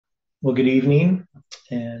Well, good evening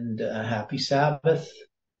and happy Sabbath,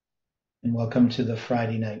 and welcome to the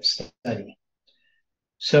Friday night study.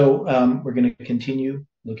 We're going to continue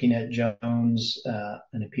looking at Jones,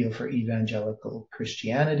 an appeal for evangelical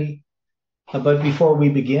Christianity. But before we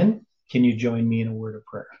begin, can you join me in a word of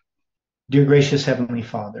prayer? Dear gracious Heavenly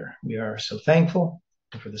Father, we are so thankful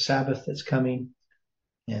for the Sabbath that's coming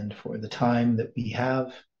and for the time that we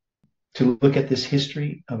have to look at this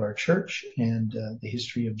history of our church and the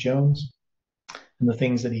history of Jones and the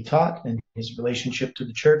things that he taught and his relationship to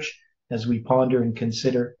the church as we ponder and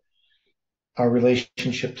consider our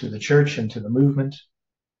relationship to the church and to the movement.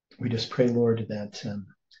 We just pray, Lord, that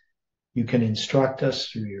you can instruct us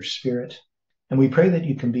through your Spirit. And we pray that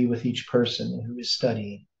you can be with each person who is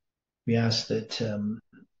studying. We ask that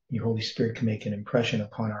your Holy Spirit can make an impression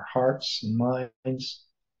upon our hearts and minds,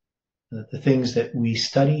 that the things that we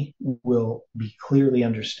study will be clearly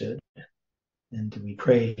understood. And we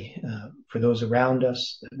pray for those around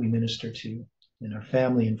us that we minister to, and our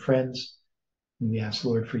family and friends. And we ask,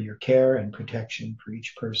 Lord, for your care and protection for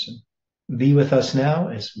each person. Be with us now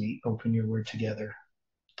as we open your word together.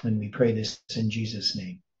 And we pray this in Jesus'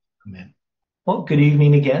 name. Amen. Well, good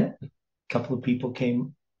evening again. A couple of people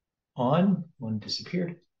came on. One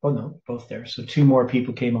disappeared. Oh, no, both there. So two more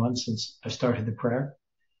people came on since I started the prayer.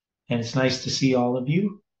 And it's nice to see all of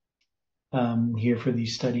you here for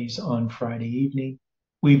these studies on Friday evening.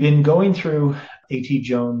 We've been going through A.T.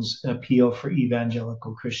 Jones' appeal for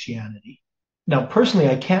evangelical Christianity. Now, personally,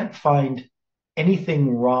 I can't find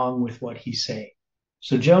anything wrong with what he's saying.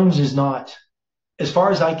 So Jones is not, as far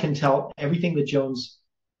as I can tell, everything that Jones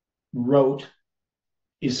wrote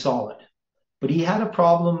is solid. But he had a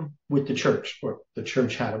problem with the church, or the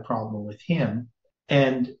church had a problem with him.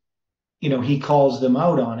 And, he calls them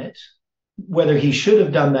out on it. Whether he should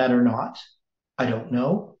have done that or not, I don't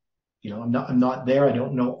know. I'm not there. I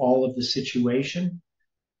don't know all of the situation,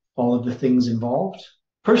 all of the things involved.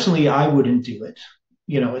 Personally, I wouldn't do it.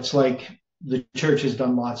 It's like the church has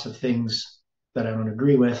done lots of things that I don't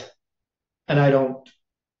agree with, and I don't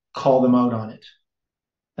call them out on it.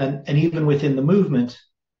 And even within the movement,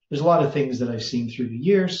 there's a lot of things that I've seen through the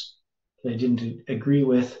years that I didn't agree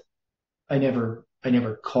with. I never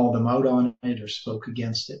called them out on it or spoke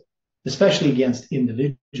against it, especially against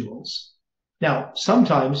individuals. Now,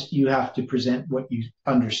 sometimes you have to present what you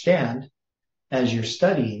understand as you're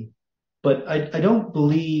studying, but I don't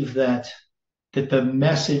believe that the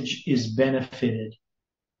message is benefited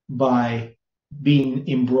by being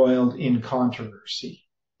embroiled in controversy.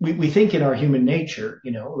 We think in our human nature,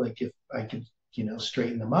 like if I could,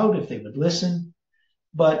 straighten them out, if they would listen.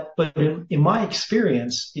 But in my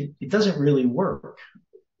experience, it doesn't really work.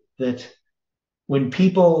 That when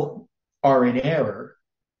people are in error,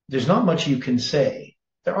 there's not much you can say.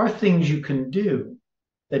 There are things you can do.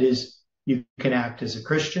 That is, you can act as a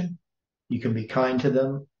Christian. You can be kind to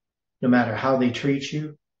them, no matter how they treat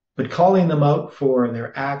you. But calling them out for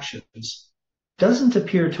their actions doesn't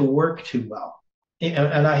appear to work too well.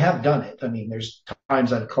 And I have done it. I mean, there's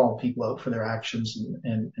times I've called people out for their actions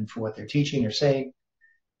and for what they're teaching or saying.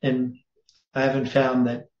 And I haven't found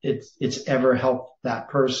that it's ever helped that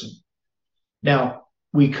person. Now,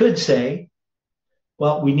 we could say,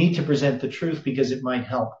 well, we need to present the truth because it might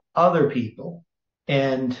help other people.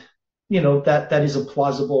 And, that is a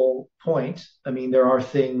plausible point. I mean, there are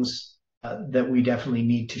things that we definitely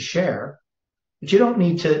need to share, but you don't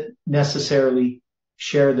need to necessarily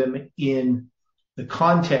share them in the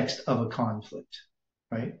context of a conflict,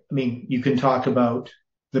 right? I mean, you can talk about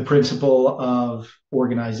the principle of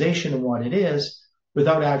organization and what it is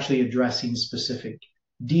without actually addressing specific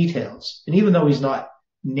details. And even though he's not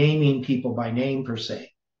naming people by name per se,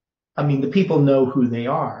 I mean, the people know who they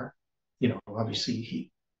are. Obviously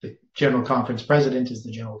the general conference president is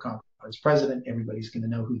the general conference president. Everybody's going to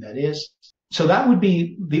know who that is. So that would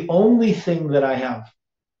be the only thing that I have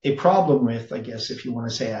a problem with, I guess, if you want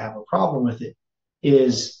to say I have a problem with it,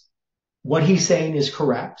 is what he's saying is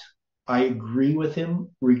correct. I agree with him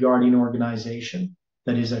regarding organization.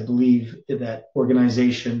 That is, I believe that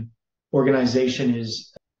organization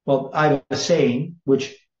is, well, I have a saying,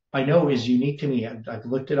 which I know is unique to me. I've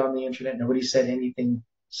looked it on the internet. Nobody said anything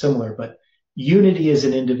similar, but unity is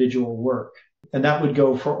an individual work. And that would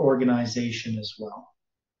go for organization as well.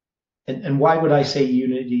 And why would I say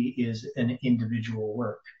unity is an individual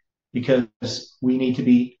work? Because we need to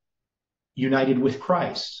be united with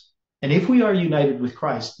Christ. And if we are united with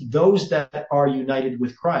Christ, those that are united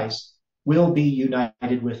with Christ will be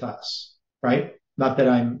united with us, right? Not that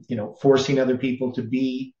I'm, forcing other people to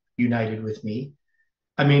be united with me.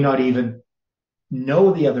 I may not even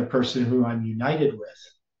know the other person who I'm united with,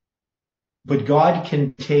 but God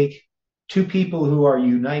can take two people who are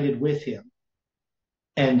united with him,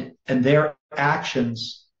 and their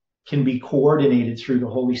actions can be coordinated through the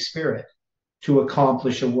Holy Spirit to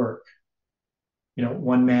accomplish a work.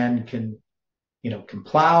 One man can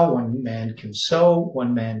plow, one man can sow,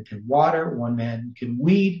 one man can water, one man can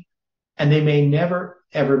weed, and they may never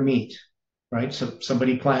ever meet, right? So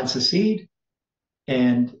somebody plants a seed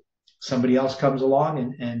and somebody else comes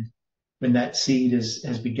along, and when that seed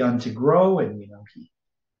has begun to grow, and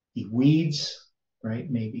he weeds, right?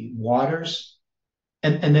 Maybe waters,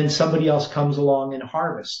 and then somebody else comes along and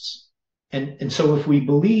harvests. And so if we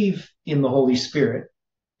believe in the Holy Spirit,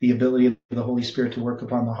 the ability of the Holy Spirit to work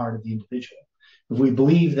upon the heart of the individual, if we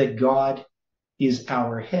believe that God is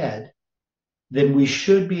our head, then we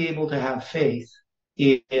should be able to have faith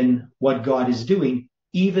in what God is doing,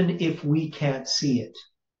 even if we can't see it,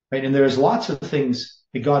 right? And there's lots of things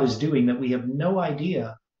that God is doing that we have no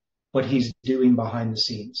idea what he's doing behind the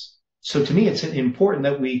scenes. So to me, it's important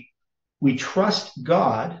that we trust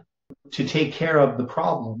God to take care of the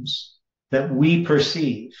problems that we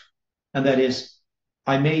perceive. And that is,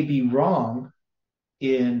 I may be wrong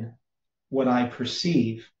in what I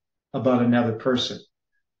perceive about another person.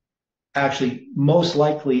 Actually, most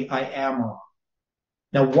likely I am wrong.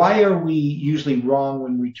 Now, why are we usually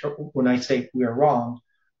wrong when I say we are wrong,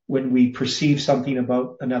 when we perceive something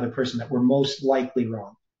about another person, that we're most likely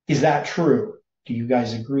wrong? Is that true? Do you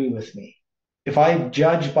guys agree with me? If I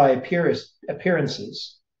judge by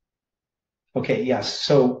appearances, okay, yes.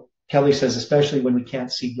 So Kelly says, especially when we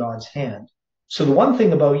can't see God's hand. So the one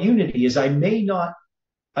thing about unity is I may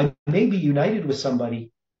be united with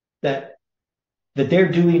somebody that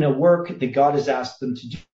they're doing a work that God has asked them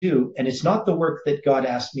to do, and it's not the work that God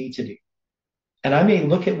asked me to do. And I may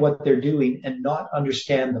look at what they're doing and not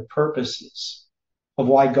understand the purposes of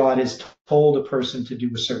why God has told a person to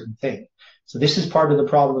do a certain thing. So this is part of the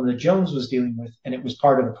problem that Jones was dealing with, and it was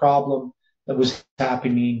part of the problem that was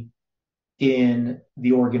happening in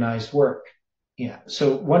the organized work. Yeah.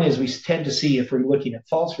 So one is, we tend to see, if we're looking at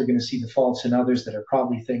faults, we're going to see the faults in others that are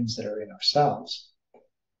probably things that are in ourselves.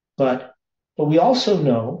 But we also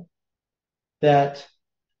know that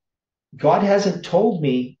God hasn't told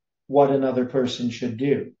me what another person should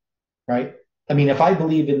do, right? I mean, if I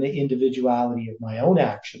believe in the individuality of my own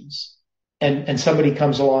actions, and somebody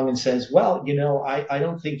comes along and says, well, I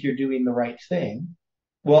don't think you're doing the right thing.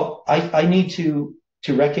 Well, I need to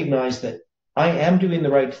recognize that I am doing the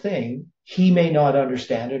right thing. He may not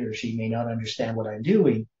understand it, or she may not understand what I'm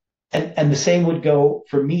doing. And the same would go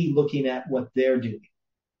for me looking at what they're doing.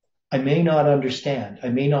 I may not understand. I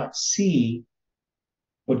may not see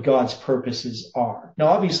what God's purposes are. Now,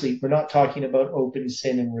 obviously, we're not talking about open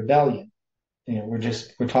sin and rebellion.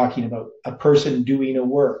 We're talking about a person doing a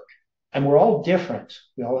work. And we're all different.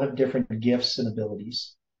 We all have different gifts and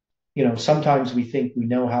abilities. Sometimes we think we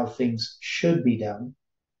know how things should be done,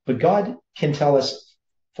 but God can tell us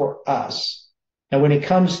for us. Now, when it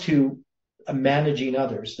comes to managing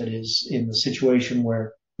others, that is, in the situation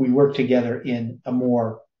where we work together in a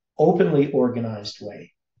more openly organized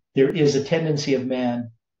way, there is a tendency of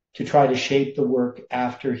man to try to shape the work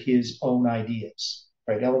after his own ideas,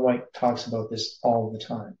 right? Ellen White talks about this all the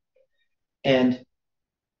time. And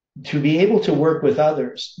to be able to work with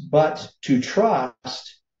others, but to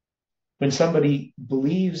trust when somebody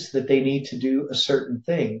believes that they need to do a certain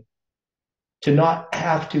thing, to not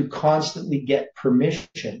have to constantly get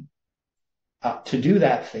permission to do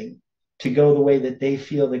that thing, to go the way that they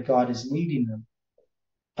feel that God is leading them.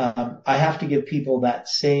 I have to give people that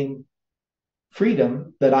same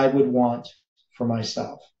freedom that I would want for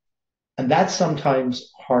myself. And that's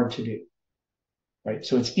sometimes hard to do, right?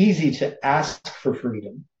 So it's easy to ask for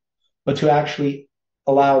freedom, but to actually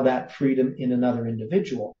allow that freedom in another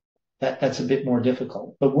individual, that's a bit more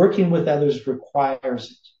difficult. But working with others requires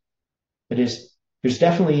it. That is, there's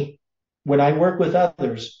definitely, when I work with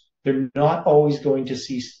others, they're not always going to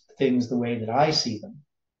see things the way that I see them.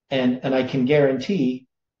 And I can guarantee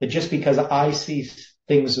that just because I see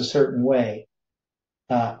things a certain way,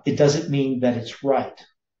 it doesn't mean that it's right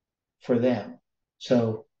for them.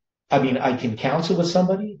 So, I mean, I can counsel with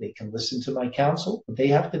somebody, they can listen to my counsel, but they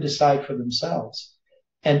have to decide for themselves.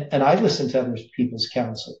 And I listen to other people's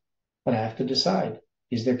counsel, but I have to decide,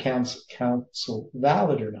 is their counsel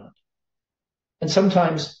valid or not? And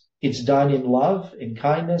sometimes it's done in love, in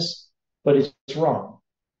kindness, but it's wrong,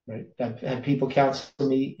 right? I've had people counsel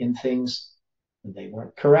me in things and they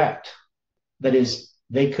weren't correct. That is,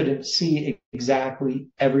 they couldn't see exactly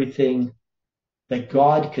everything that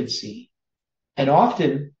God could see. And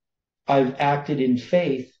often I've acted in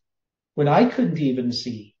faith when I couldn't even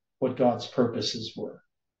see what God's purposes were.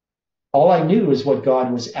 All I knew is what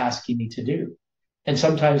God was asking me to do. And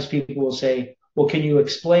sometimes people will say, well, can you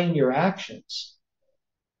explain your actions?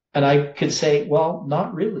 And I could say, well,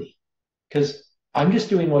 not really, because I'm just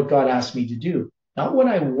doing what God asked me to do, not what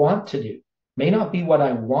I want to do. May not be what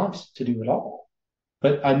I want to do at all,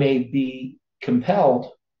 but I may be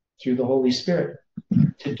compelled through the Holy Spirit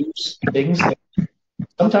to do things that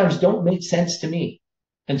sometimes don't make sense to me.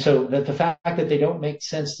 And so that the fact that they don't make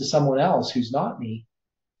sense to someone else who's not me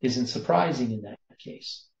isn't surprising in that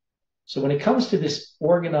case. So when it comes to this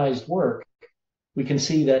organized work, we can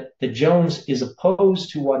see that Jones is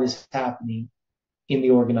opposed to what is happening in the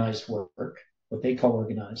organized work, what they call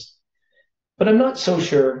organized. But I'm not so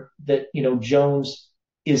sure that, Jones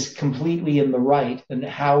is completely in the right in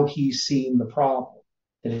how he's seeing the problem.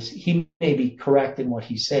 That is, he may be correct in what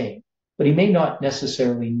he's saying, but he may not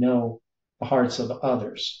necessarily know the hearts of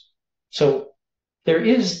others. So there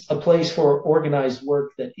is a place for organized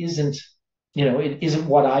work that isn't, it isn't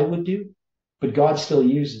what I would do, but God still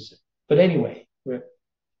uses it. But anyway, we're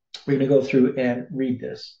going to go through and read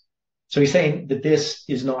this. So he's saying that this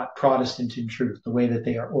is not Protestant in truth, the way that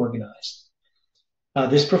they are organized.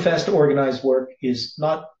 This professed organized work is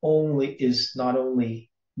not only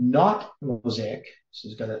not Mosaic, so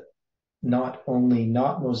he's got a not only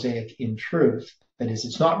not Mosaic in truth, that is,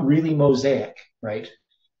 it's not really Mosaic, right?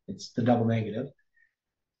 It's the double negative.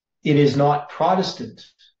 It is not Protestant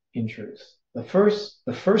in truth. The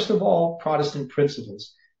first of all Protestant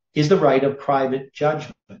principles is the right of private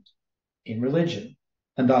judgment in religion,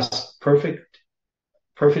 and thus perfect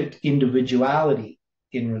individuality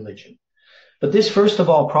in religion. But this first of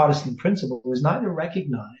all Protestant principle is neither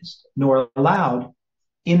recognized nor allowed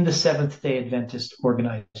in the Seventh-day Adventist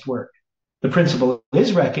organized work. The principle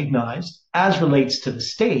is recognized as relates to the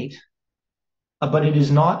state, but it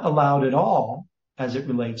is not allowed at all as it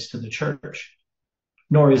relates to the church,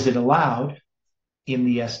 nor is it allowed in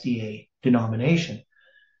the SDA denomination.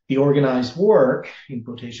 The organized work, in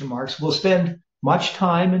quotation marks, will spend much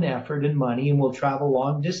time and effort and money and will travel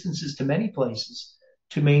long distances to many places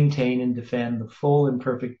to maintain and defend the full and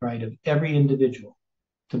perfect right of every individual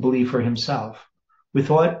to believe for himself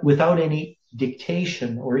without any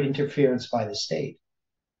dictation or interference by the state.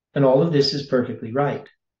 And all of this is perfectly right.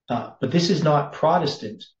 But this is not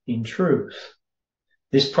Protestant in truth.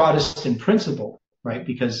 This Protestant principle, right,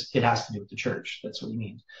 because it has to do with the church. That's what he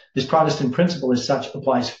means. This Protestant principle as such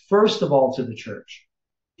applies first of all to the church.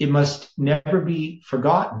 It must never be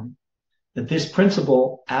forgotten that this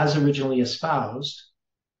principle, as originally espoused,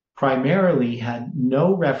 primarily had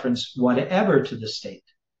no reference whatever to the state,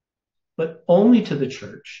 but only to the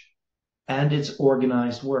church and its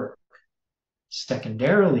organized work.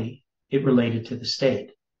 Secondarily, it related to the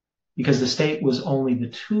state, because the state was only the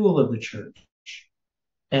tool of the church.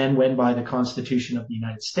 And when by the Constitution of the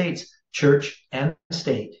United States, church and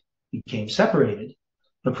state became separated,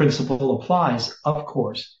 the principle applies, of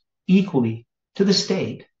course, equally to the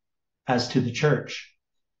state as to the church.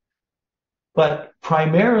 But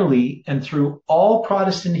primarily and through all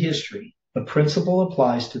Protestant history, the principle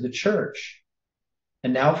applies to the church.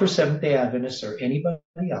 And now for Seventh-day Adventists or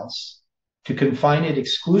anybody else to confine it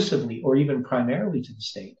exclusively or even primarily to the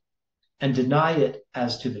state and deny it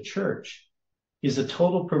as to the church is a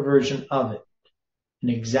total perversion of it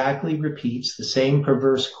and exactly repeats the same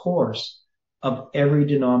perverse course of every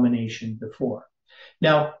denomination before.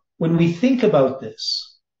 Now, when we think about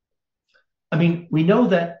this, we know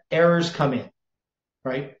that errors come in,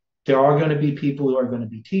 right? There are going to be people who are going to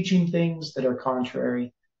be teaching things that are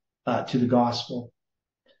contrary to the gospel.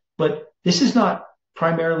 But this is not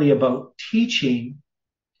primarily about teaching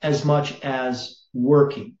as much as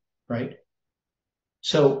working, right?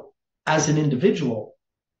 So as an individual,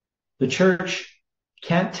 the church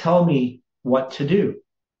can't tell me what to do.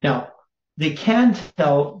 Now, they can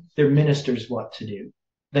tell their ministers what to do.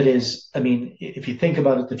 That is, if you think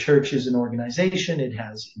about it, the church is an organization, it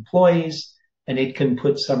has employees, and it can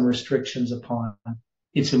put some restrictions upon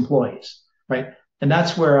its employees, right? And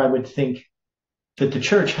that's where I would think that the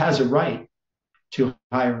church has a right to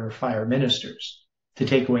hire or fire ministers, to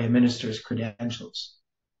take away a minister's credentials.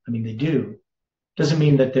 They do. Doesn't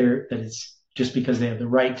mean that it's just because they have the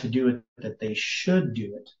right to do it that they should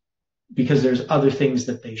do it, because there's other things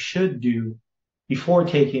that they should do before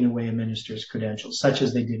taking away a minister's credentials, such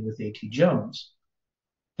as they did with A.T. Jones.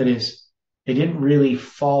 That is, they didn't really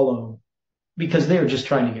follow because they were just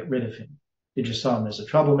trying to get rid of him. They just saw him as a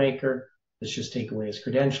troublemaker. Let's just take away his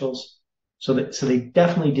credentials. So they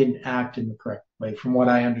definitely didn't act in the correct way, from what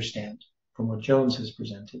I understand, from what Jones has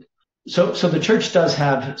presented. So the church does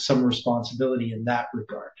have some responsibility in that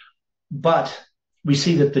regard. But we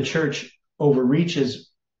see that the church overreaches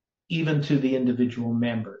even to the individual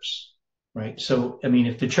members, right? So, I mean,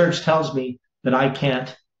 if the church tells me that I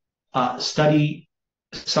can't study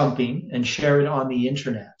something and share it on the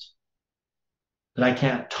internet, that I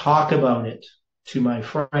can't talk about it to my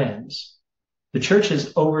friends, the church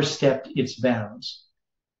has overstepped its bounds,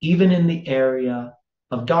 even in the area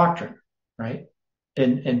of doctrine, right?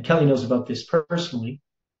 And Kelly knows about this personally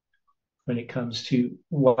when it comes to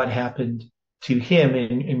what happened to him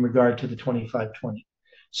in regard to the 2520.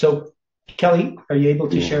 So, Kelly, are you able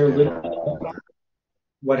to share a little bit about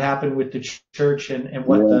what happened with the church and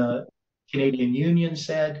what the Canadian Union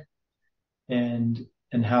said and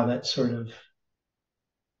how that sort of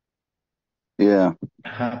Yeah,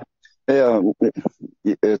 happened? yeah.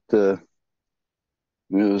 It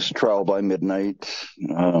was trial by midnight.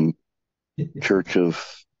 Church of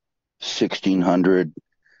 1,600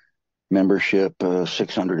 membership,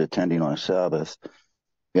 600 attending on Sabbath.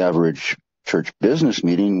 The average church business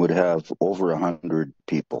meeting would have over 100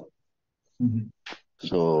 people. Mm-hmm.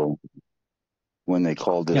 So when they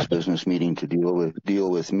called this business meeting to deal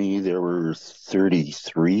with me, there were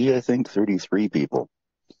 33, I think, 33 people.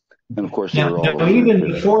 And of course, they were all over even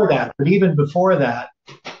before that,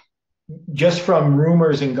 just from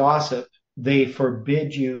rumors and gossip, they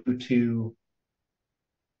forbid you to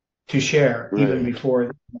share even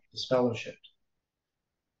before this fellowship.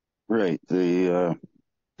 Right. The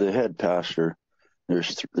head pastor, there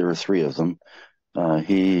were three of them.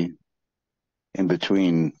 He, in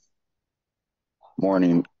between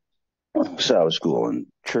morning Sabbath school and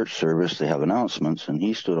church service, they have announcements, and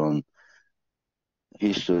he stood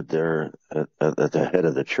there at the head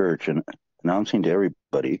of the church and announcing to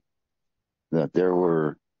everybody that there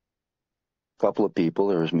were a couple of people.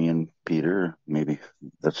 There was me and Peter, maybe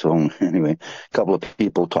that's all. Anyway, a couple of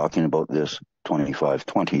people talking about this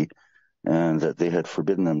 2520, and that they had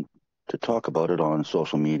forbidden them to talk about it on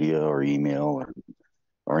social media or email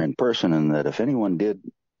or in person, and that if anyone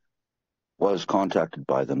was contacted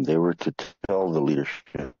by them, they were to tell the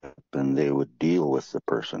leadership and they would deal with the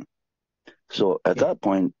person. So at that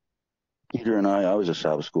point, Peter and I was a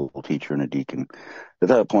Sabbath school teacher and a deacon. At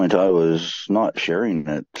that point, I was not sharing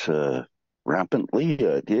it rampantly.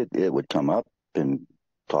 It would come up in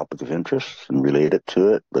topic of interest and relate it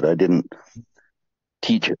to it, but I didn't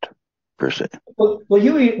teach it per se. Well,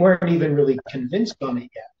 you weren't even really convinced on it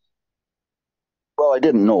yet. Well, I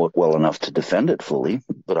didn't know it well enough to defend it fully,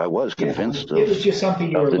 but I was convinced it was just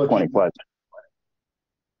something you were looking 25.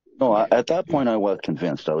 No, at that point I was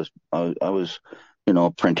convinced. I was,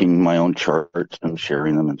 printing my own charts and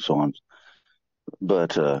sharing them and so on.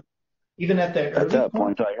 But even at that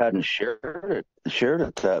point, I hadn't shared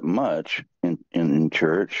it that much in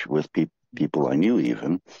church with people I knew.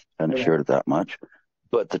 Even hadn't shared it that much.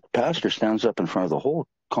 But the pastor stands up in front of the whole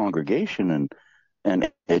congregation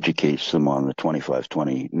and educates them on the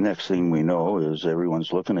 2520. Next thing we know is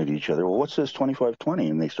everyone's looking at each other. Well, what's this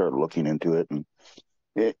 2520? And they start looking into it, and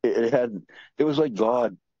it was like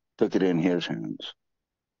God took it in His hands.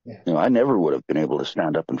 Yeah. I never would have been able to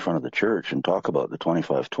stand up in front of the church and talk about the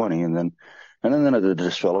 2520, and then at the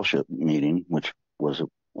disfellowship meeting, which was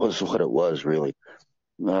what it was really.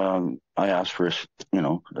 I asked for a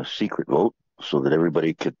secret vote so that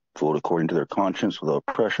everybody could vote according to their conscience without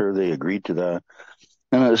pressure. They agreed to that.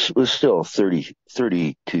 And it was still 30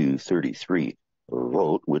 to 33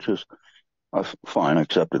 vote, which is fine. I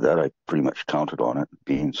accepted that. I pretty much counted on it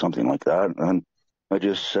being something like that. And I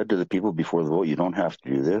just said to the people before the vote, you don't have to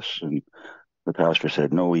do this. And the pastor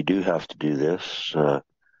said, no, we do have to do this. What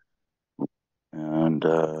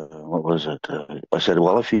was it? I said,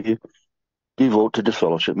 well, if you vote to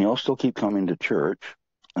disfellowship me, I'll still keep coming to church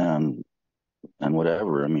and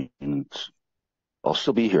whatever. I mean, I'll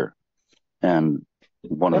still be here. And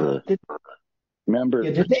one of the members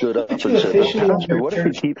stood up and said, Pastor, what if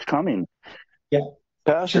he keeps coming? Yeah.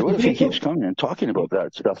 Pastor, what if he keeps coming and talking about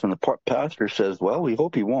that stuff? And the pastor says, well, we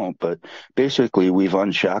hope he won't, but basically we've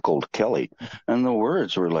unshackled Kelly. And the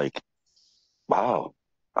words were like, wow,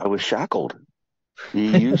 I was shackled.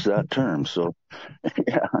 He used that term. So,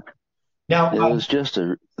 yeah. Now, it was just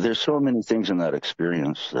there's so many things in that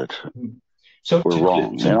experience that were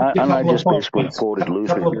wrong. And I just basically quoted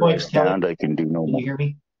Luther here, and I can do no more. Can you hear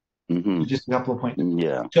me? Mm-hmm. Just a couple of points.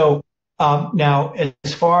 Yeah. So now,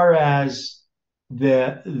 as far as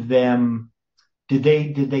them, did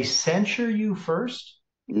they censure you first?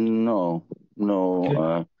 No.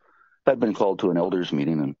 I'd been called to an elders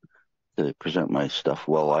meeting and to present my stuff.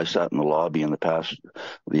 Well, I sat in the lobby, and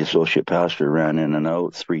the associate pastor ran in and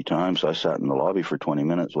out 3 times. I sat in the lobby for 20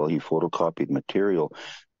 minutes while he photocopied material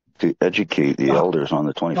to educate the elders on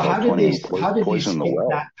the 2520 and poison the well.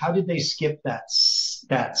 How did they skip that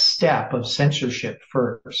that step of censorship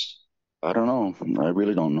first? I don't know. I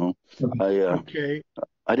really don't know. Okay. Okay.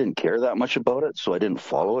 I didn't care that much about it, so I didn't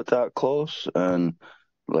follow it that close. And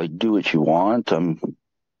like, do what you want. I'm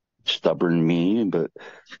stubborn me, but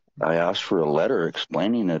I asked for a letter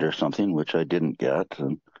explaining it or something, which I didn't get.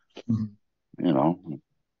 And Mhm. you know,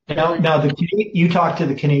 Now you talked to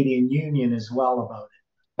the Canadian Union as well about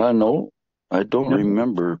no, I don't it. No?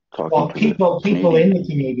 remember talking Well, to the people Canadian. in the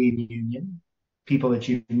Canadian Union, people that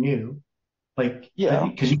you knew, like Yeah,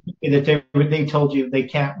 because you that they told you they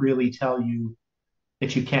can't really tell you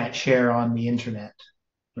that you can't share on the internet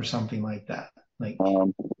or something like that. Like,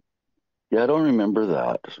 um, yeah, I don't remember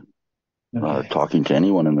that. okay, Talking to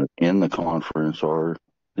anyone in the conference or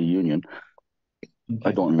the union. I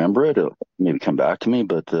okay, don't remember it. It'll maybe come back to me,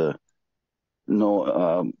 but no.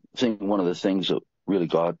 I think one of the things that really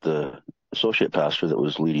got the associate pastor that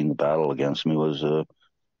was leading the battle against me was, or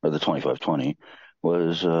the 2520,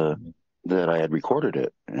 was that I had recorded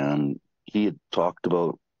it, and he had talked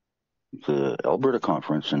about the Alberta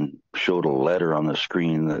conference and showed a letter on the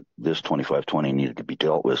screen that this 2520 needed to be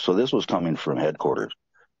dealt with. So this was coming from headquarters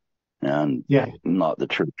and yeah, not the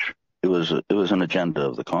church. It was an agenda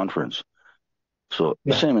of the conference. So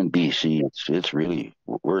the yeah. same in BC. It's really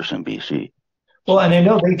worse in BC. Well, and I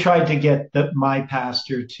know they tried to get my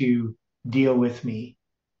pastor to deal with me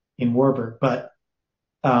in Warburg, but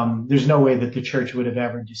there's no way that the church would have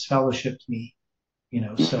ever disfellowshipped me,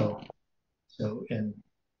 Mhm. and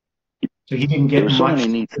so he didn't There get was so much.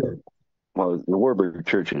 many neat. Well, the Warburg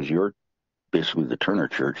Church is basically the Turner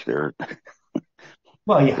Church. They're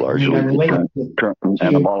Well, yeah, I mean, largely I'm the related and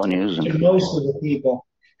the to, Molyneux and to most of the people.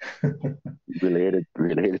 related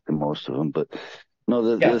to most of them. But no,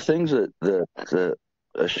 the Yeah, things that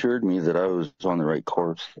assured me that I was on the right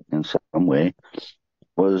course in some way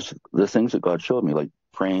was the things that God showed me, like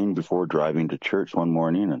praying before driving to church one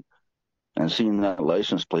morning and seeing that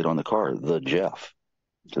license plate on the car, the Jeff.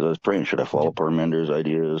 Because I was praying, should I follow Parmender's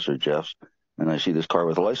ideas or Jeff's? And I see this car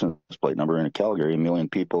with a license plate number in Calgary, 1 million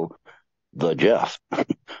people, the Jeff,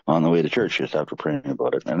 on the way to church just after praying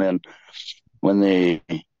about it. And then when they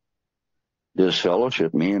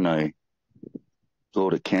disfellowship me and I go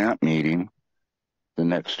to camp meeting the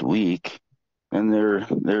next week, and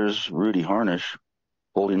there's Rudy Harnish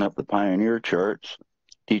holding up the Pioneer charts,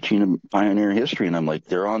 teaching Pioneer history, and I'm like,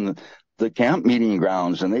 they're on the camp meeting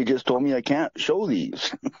grounds, and they just told me I can't show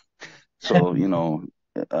these. So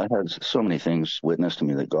I had so many things witnessed to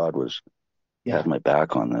me that God had yeah, my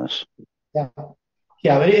back on this. yeah,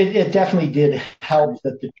 yeah. But it definitely did help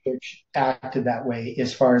that the church acted that way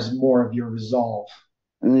as far as more of your resolve,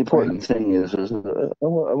 And the right? important thing is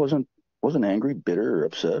I wasn't angry, bitter, or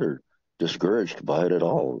upset, or discouraged by it at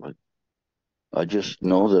all. I just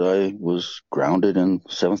know that I was grounded in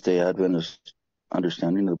Seventh Day Adventist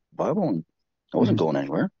understanding of the Bible, and I wasn't Mhm. going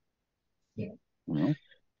anywhere. Yeah, You know,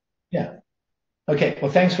 yeah. Okay.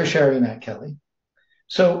 Well, thanks for sharing that, Kelly.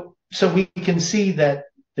 So we can see that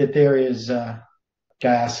there is.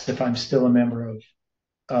 Guy asked if I'm still a member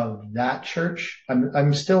of that church.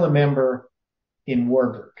 I'm still a member in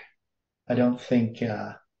Warburg. I don't think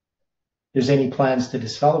there's any plans to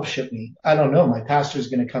disfellowship me. I don't know. My pastor's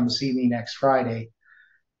going to come see me next Friday.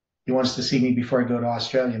 He wants to see me before I go to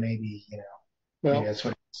Australia. Maybe Well, that's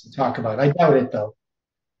what he wants to talk about. I doubt it though,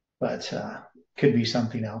 but could be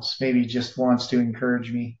something else. Maybe he just wants to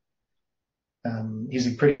encourage me. He's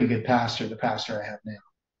a pretty good pastor, the pastor I have now.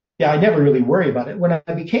 Yeah, I never really worry about it. When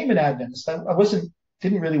I became an Adventist, I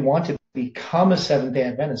didn't really want to become a Seventh Day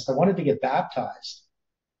Adventist. I wanted to get baptized,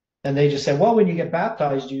 and they just said, "Well, when you get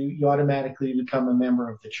baptized, you automatically become a member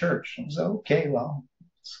of the church." And so, okay, well,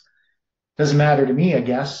 it doesn't matter to me, I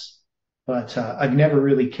guess. But I've never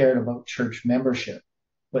really cared about church membership.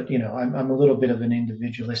 But I'm a little bit of an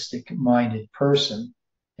individualistic minded person,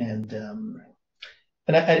 and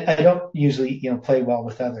I don't usually play well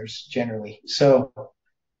with others generally. So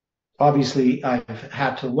obviously I've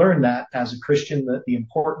had to learn that as a Christian, that the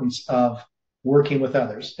importance of working with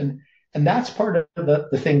others. And that's part of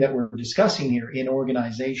the thing that we're discussing here in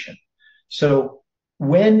organization. So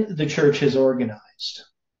when the church is organized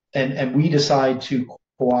and we decide to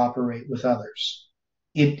cooperate with others,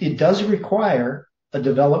 it does require a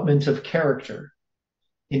development of character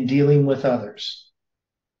in dealing with others,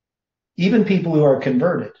 even people who are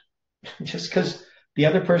converted. Just because the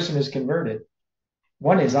other person is converted,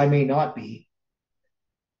 one is I may not be,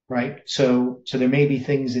 right? So there may be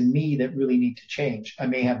things in me that really need to change. I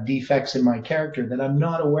may have defects in my character that I'm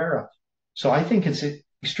not aware of. So I think it's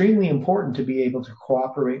extremely important to be able to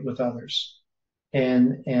cooperate with others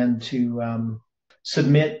and to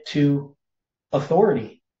submit to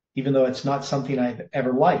authority. even though it's not something I've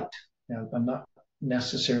ever liked. Now, I'm not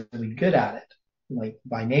necessarily good at it, like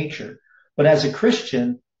by nature. But as a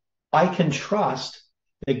Christian, I can trust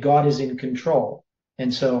that God is in control.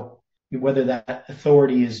 And so whether that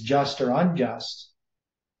authority is just or unjust,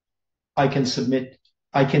 I can submit,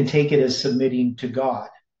 I can take it as submitting to God,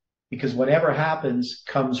 because whatever happens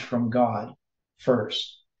comes from God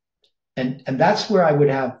first. And that's where I would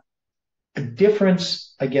have a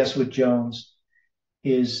difference, I guess, with Jones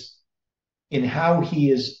is in how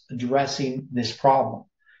he is addressing this problem.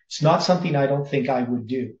 It's not something I don't think I would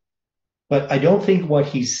do, but I don't think what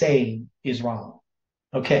he's saying is wrong.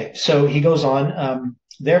 Okay, so he goes on.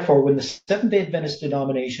 Therefore, when the Seventh-day Adventist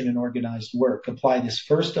denomination and organized work apply this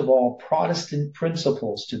first of all Protestant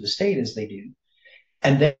principles to the state as they do,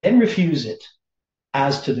 and then refuse it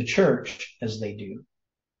as to the church as they do,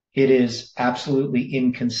 it is absolutely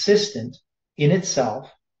inconsistent in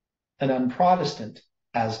itself and un-Protestant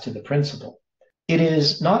as to the principle. It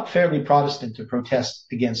is not fairly Protestant to protest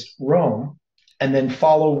against Rome and then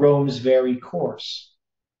follow Rome's very course.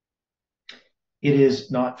 It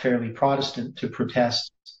is not fairly Protestant to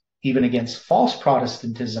protest even against false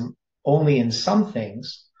Protestantism only in some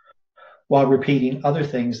things, while repeating other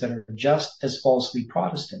things that are just as falsely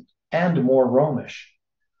Protestant and more Romish.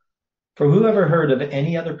 For who ever heard of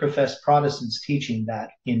any other professed Protestants teaching that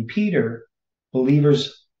in Peter,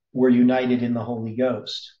 believers were united in the Holy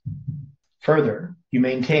Ghost? Further, you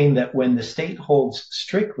maintain that when the state holds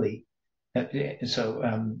strictly, Kelly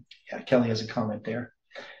has a comment there.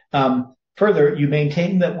 Further, you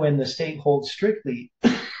maintain that when the state holds strictly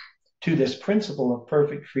to this principle of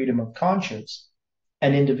perfect freedom of conscience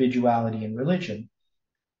and individuality in religion,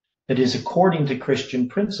 that is according to Christian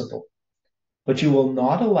principle, but you will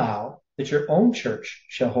not allow that your own church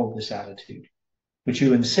shall hold this attitude, which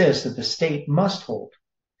you insist that the state must hold.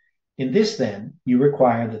 In this, then, you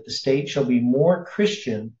require that the state shall be more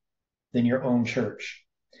Christian than your own church.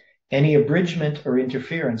 Any abridgment or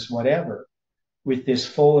interference whatever with this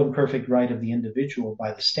full and perfect right of the individual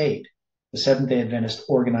by the state, the Seventh-day Adventist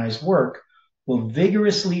organized work, will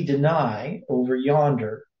vigorously deny over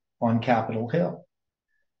yonder on Capitol Hill.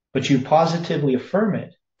 But you positively affirm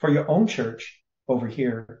it for your own church over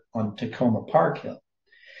here on Tacoma Park Hill.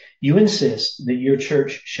 You insist that your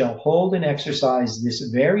church shall hold and exercise this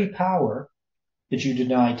very power that you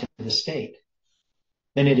deny to the state.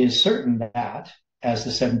 Then it is certain that, as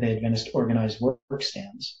the Seventh-day Adventist organized work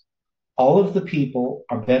stands, all of the people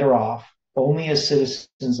are better off only as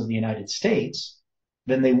citizens of the United States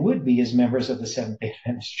than they would be as members of the Seventh-day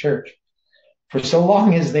Adventist Church. For so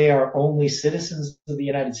long as they are only citizens of the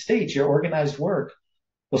United States, your organized work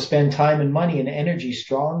will spend time and money and energy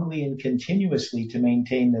strongly and continuously to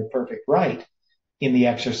maintain their perfect right in the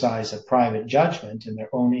exercise of private judgment and their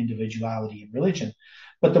own individuality in religion.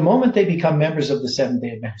 But the moment they become members of the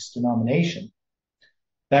Seventh-day Adventist denomination,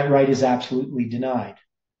 that right is absolutely denied.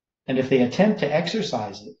 And if they attempt to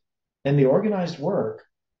exercise it, then the organized work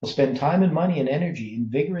will spend time and money and energy in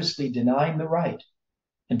vigorously denying the right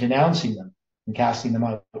and denouncing them and casting them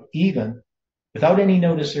out, even without any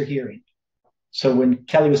notice or hearing. So when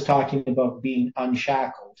Kelly was talking about being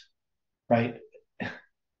unshackled, right,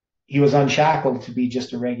 he was unshackled to be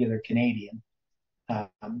just a regular Canadian,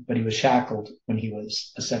 but he was shackled when he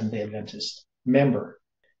was a Seventh-day Adventist member.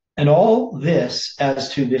 And all this,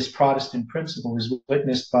 as to this Protestant principle, is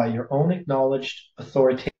witnessed by your own acknowledged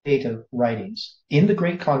authoritative writings. In the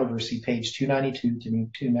Great Controversy, page 292 to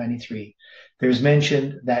 293, there's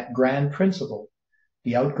mentioned that grand principle,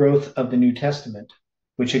 the outgrowth of the New Testament,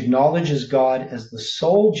 which acknowledges God as the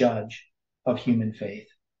sole judge of human faith.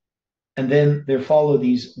 And then there follow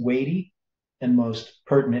these weighty and most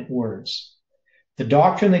pertinent words. The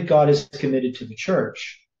doctrine that God has committed to the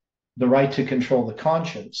church, the right to control the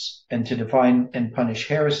conscience and to define and punish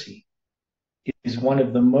heresy, is one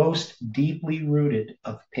of the most deeply rooted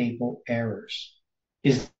of papal errors.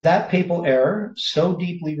 Is that papal error so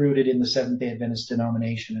deeply rooted in the Seventh-day Adventist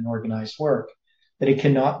denomination and organized work that it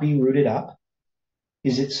cannot be rooted up?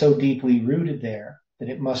 Is it so deeply rooted there that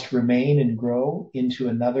it must remain and grow into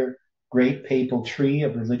another great papal tree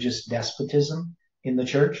of religious despotism in the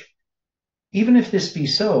church? Even if this be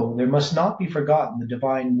so, there must not be forgotten the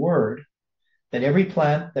divine word that every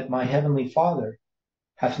plant that my heavenly Father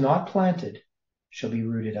hath not planted shall be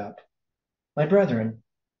rooted up. My brethren,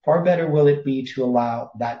 far better will it be to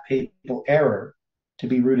allow that papal error to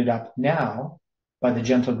be rooted up now by the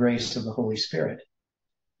gentle grace of the Holy Spirit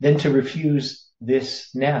than to refuse this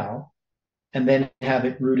now and then have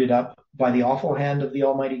it rooted up by the awful hand of the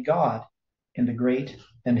Almighty God in the great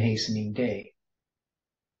and hastening day.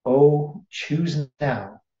 Oh, choose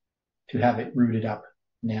now to have it rooted up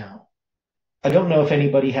now. I don't know if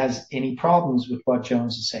anybody has any problems with what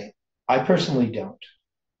Jones is saying. I personally don't,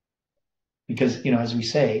 because, as we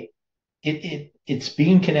say, it's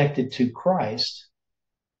being connected to Christ,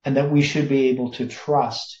 and that we should be able to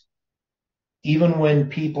trust even when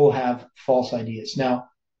people have false ideas. Now,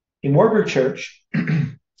 in Warburg Church,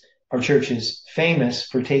 our church is famous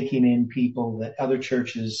for taking in people that other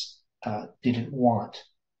churches didn't want.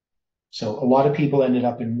 So a lot of people ended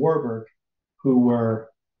up in Warburg who were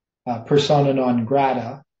persona non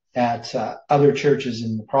grata at other churches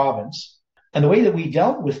in the province. And the way that we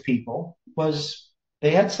dealt with people was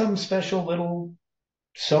they had some special little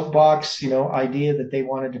soapbox, idea that they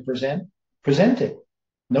wanted to present it.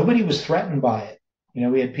 Nobody was threatened by it.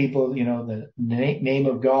 We had people, the name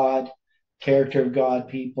of God, character of God,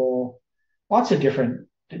 people, lots of different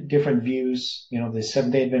views, the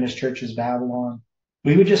Seventh-day Adventist churches, Babylon.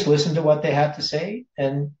 We would just listen to what they had to say.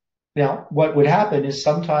 And what would happen is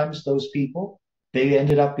sometimes those people, they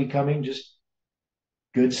ended up becoming just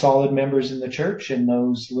good, solid members in the church, and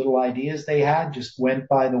those little ideas they had just went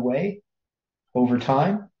by the way over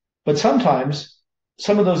time. But sometimes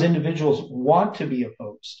some of those individuals want to be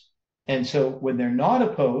opposed. And so when they're not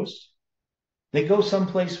opposed, they go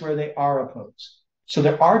someplace where they are opposed. So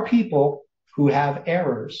there are people who have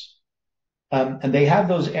errors, and they have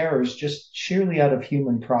those errors just sheerly out of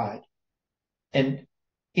human pride. And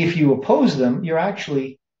if you oppose them, you're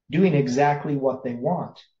actually doing exactly what they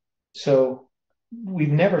want. So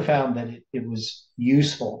we've never found that it was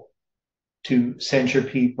useful to censure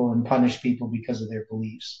people and punish people because of their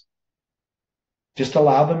beliefs. Just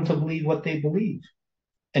allow them to believe what they believe.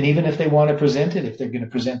 And even if they want to present it, if they're going to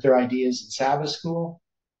present their ideas in Sabbath school,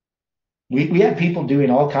 we had people doing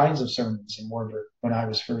all kinds of sermons in Warburg when I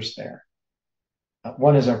was first there.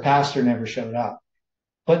 One is our pastor never showed up.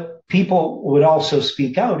 But people would also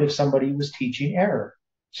speak out if somebody was teaching error.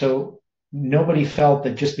 So nobody felt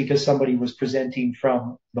that just because somebody was presenting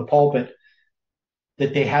from the pulpit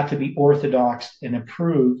that they had to be orthodox and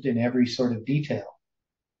approved in every sort of detail.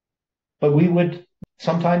 But we would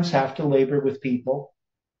sometimes have to labor with people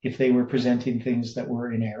if they were presenting things that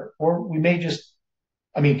were in error. Or we may just,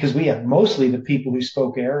 because we have mostly the people who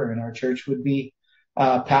spoke error in our church would be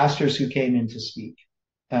pastors who came in to speak.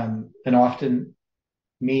 And often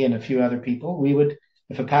me and a few other people, we would,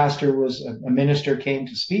 if a pastor was, a minister came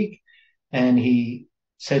to speak and he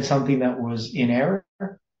said something that was in error,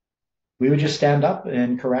 we would just stand up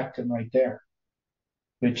and correct him right there,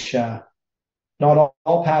 which not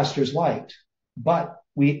all pastors liked. But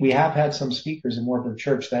we have had some speakers in Warburg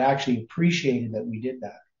Church that actually appreciated that we did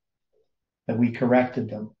that we corrected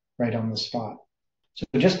them right on the spot. So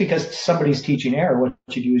just because somebody's teaching error, what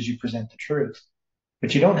you do is you present the truth.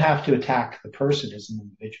 But you don't have to attack the person as an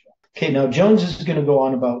individual. Okay, now Jones is going to go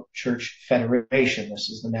on about church federation. This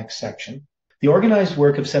is the next section. The organized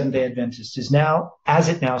work of Seventh-day Adventists is now, as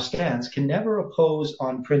it now stands, can never oppose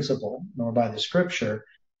on principle, nor by the scripture,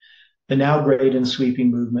 the now great and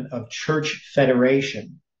sweeping movement of church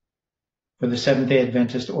federation. For the Seventh-day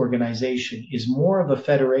Adventist organization is more of a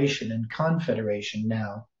federation and confederation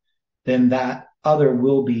now than that other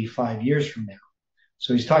will be 5 years from now.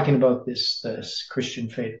 So he's talking about this Christian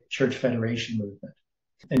church federation movement.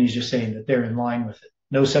 And he's just saying that they're in line with it.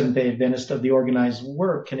 No Seventh-day Adventist of the organized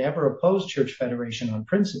work can ever oppose church federation on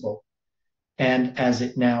principle, and as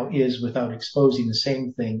it now is, without exposing the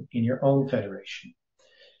same thing in your own federation.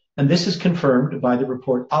 And this is confirmed by the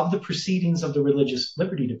report of the Proceedings of the Religious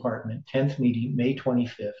Liberty Department, 10th meeting, May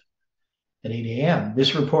 25th at 8 a.m.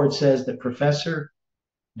 This report says that Professor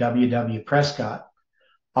W.W. Prescott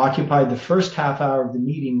occupied the first half hour of the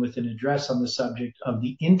meeting with an address on the subject of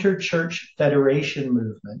the interchurch federation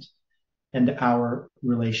movement and our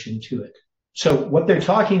relation to it. So what they're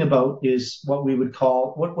talking about is what we would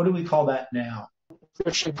call, what do we call that now?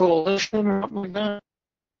 Christian coalition or something like that?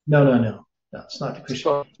 No, it's not the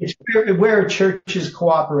Christian. It's where churches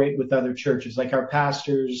cooperate with other churches. Like our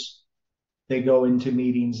pastors, they go into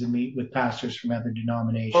meetings and meet with pastors from other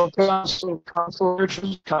denominations. Council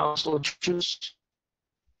churches.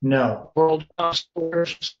 No. World Council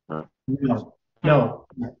churches. No.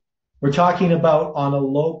 We're talking about on a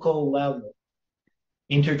local level,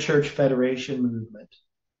 interchurch federation movement.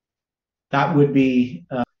 That would be,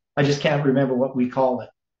 I just can't remember what we call it.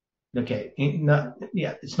 Okay,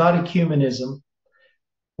 it's not ecumenism.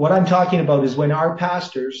 What I'm talking about is when our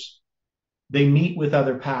pastors, they meet with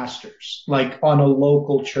other pastors, like on a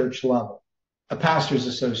local church level, a pastors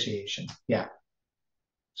association. Yeah.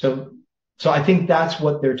 So I think that's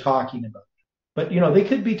what they're talking about. But, they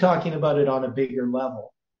could be talking about it on a bigger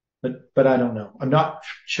level. But I don't know. I'm not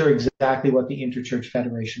sure exactly what the interchurch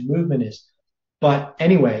federation movement is. But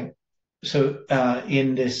anyway, so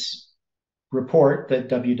in this report that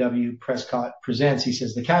W. Prescott presents, he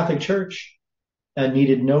says the Catholic Church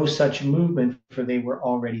needed no such movement, for they were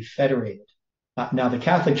already federated. Now, the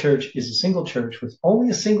Catholic Church is a single church with only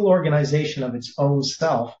a single organization of its own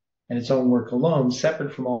self and its own work alone,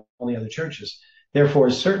 separate from all the other churches. Therefore,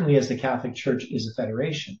 as certainly as the Catholic Church is a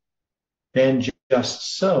federation, then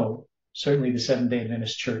just so, certainly the Seventh-day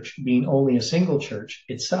Adventist Church, being only a single church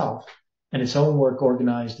itself and its own work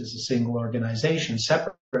organized as a single organization,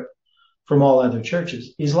 separate from all other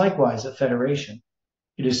churches, is likewise a federation.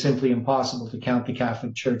 It is simply impossible to count the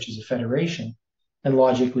Catholic Church as a federation and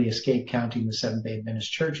logically escape counting the Seventh-day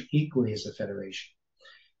Adventist Church equally as a federation.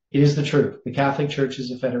 It is the truth. The Catholic Church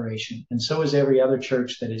is a federation, and so is every other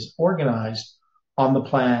church that is organized on the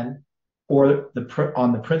plan or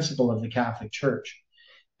on the principle of the Catholic Church.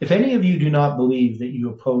 If any of you do not believe that you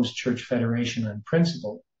oppose church federation on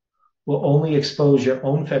principle, will only expose your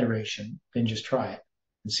own federation, then just try it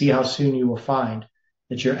and see how soon you will find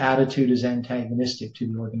that your attitude is antagonistic to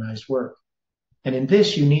the organized work. And in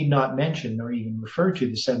this, you need not mention nor even refer to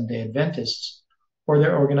the Seventh-day Adventists or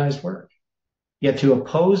their organized work. Yet to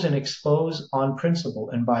oppose and expose on principle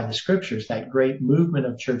and by the scriptures that great movement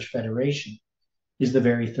of church federation is the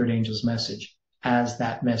very third angel's message, as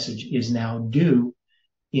that message is now due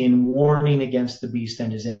in warning against the beast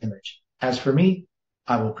and his image. As for me,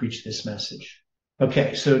 I will preach this message.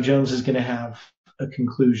 Okay, so Jones is going to have a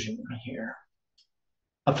conclusion here.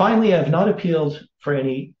 Finally, I have not appealed for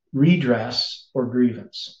any redress or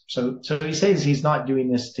grievance. So he says he's not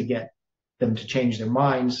doing this to get them to change their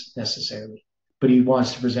minds necessarily, but he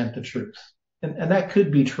wants to present the truth. And that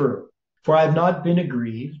could be true. For I have not been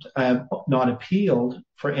aggrieved, I have not appealed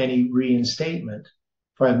for any reinstatement,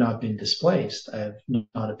 for I have not been displaced. I have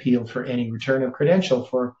not appealed for any return of credential,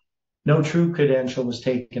 for no true credential was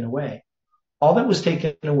taken away. All that was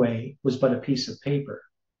taken away was but a piece of paper,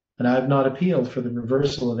 and I have not appealed for the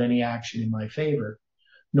reversal of any action in my favor,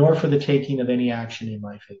 nor for the taking of any action in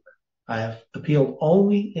my favor. I have appealed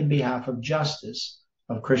only in behalf of justice,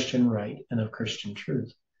 of Christian right, and of Christian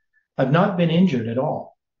truth. I've not been injured at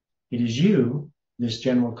all. It is you, this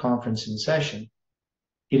general conference in session.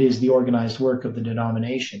 It is the organized work of the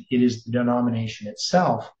denomination. It is the denomination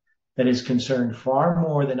itself that is concerned far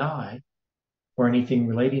more than I or anything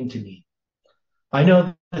relating to me. I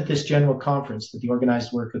know that this general conference, that the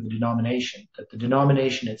organized work of the denomination, that the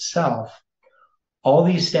denomination itself, all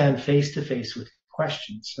these stand face to face with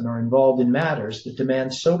questions and are involved in matters that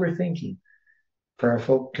demand sober thinking,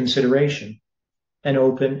 prayerful consideration, and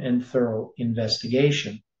open and thorough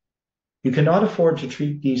investigation. You cannot afford to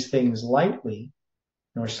treat these things lightly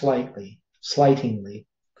nor slightingly.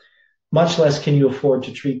 Much less can you afford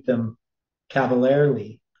to treat them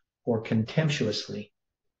cavalierly or contemptuously.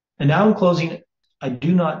 And now in closing, I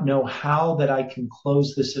do not know how that I can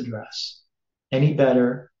close this address any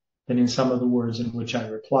better than in some of the words in which I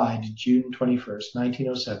replied June 21st,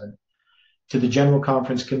 1907, to the General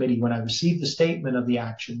Conference Committee when I received the statement of the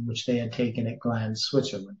action which they had taken at Glanz,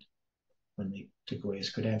 Switzerland, when they took away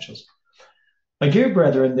his credentials. My dear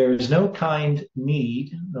brethren, there is no kind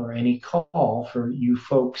need nor any call for you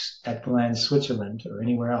folks at Glanz, Switzerland, or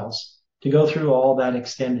anywhere else to go through all that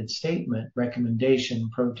extended statement, recommendation,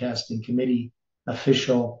 protest, and committee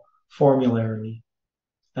official formulary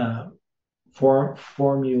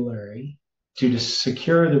to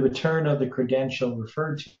secure the return of the credential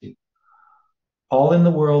referred to. All in the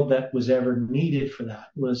world that was ever needed for that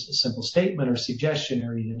was a simple statement or suggestion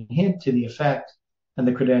or even a hint to the effect, and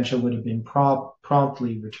the credential would have been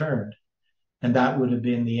promptly returned. And that would have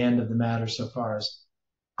been the end of the matter so far as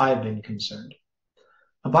I've been concerned.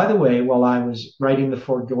 By the way, while I was writing the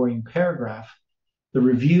foregoing paragraph, the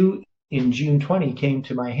review in June 20 came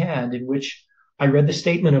to my hand, in which I read the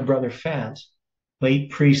statement of Brother Fant,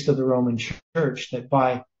 late priest of the Roman Church, that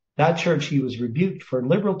by that church he was rebuked for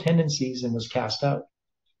liberal tendencies and was cast out.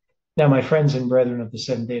 Now, my friends and brethren of the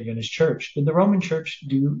Seventh-day Adventist Church, did the Roman Church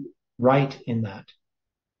do right in that?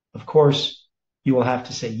 Of course, you will have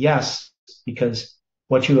to say yes, because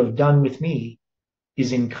what you have done with me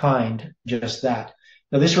is in kind just that.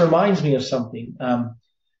 Now, this reminds me of something.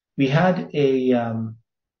 We had a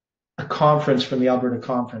conference from the Alberta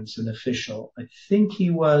Conference, an official. I think he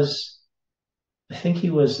was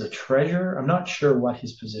the treasurer. I'm not sure what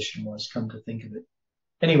his position was, come to think of it.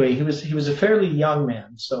 Anyway, he was a fairly young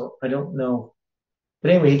man, so I don't know.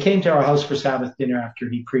 But anyway, he came to our house for Sabbath dinner after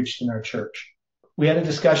he preached in our church. We had a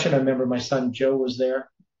discussion. I remember my son Joe was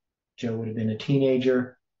there. Joe would have been a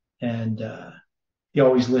teenager, and he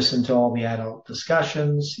always listened to all the adult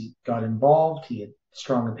discussions. He got involved. He had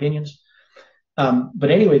strong opinions.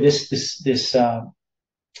 But anyway, this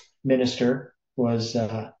minister was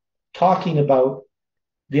talking about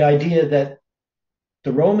the idea that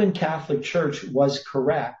the Roman Catholic Church was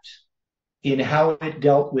correct in how it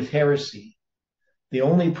dealt with heresy. The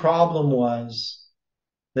only problem was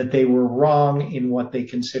that they were wrong in what they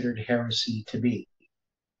considered heresy to be.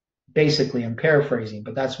 Basically, I'm paraphrasing,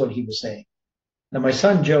 but that's what he was saying. Now, my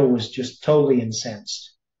son Joe was just totally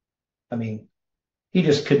incensed. I mean, he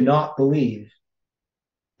just could not believe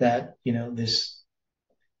that, this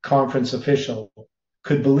conference official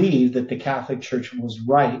could believe that the Catholic Church was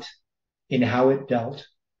right in how it dealt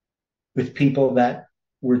with people that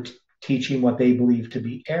were teaching what they believed to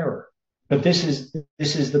be error. But this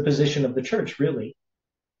is the position of the church, really,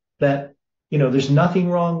 that, there's nothing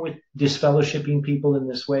wrong with disfellowshipping people in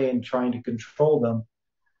this way and trying to control them.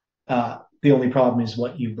 The only problem is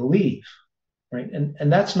what you believe, right?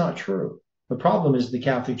 And that's not true. The problem is the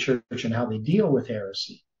Catholic Church and how they deal with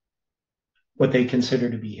heresy, what they consider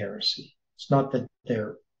to be heresy. It's not that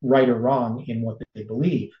they're right or wrong in what they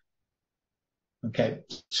believe. Okay,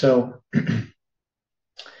 so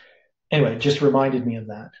anyway, it just reminded me of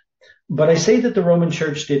that. But I say that the Roman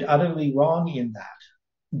Church did utterly wrong in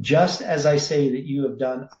that, just as I say that you have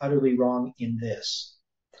done utterly wrong in this.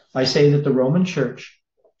 I say that the Roman Church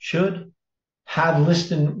should have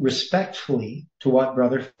listened respectfully to what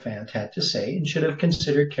Brother Fant had to say and should have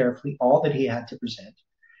considered carefully all that he had to present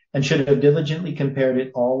and should have diligently compared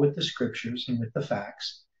it all with the scriptures and with the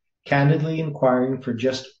facts, candidly inquiring for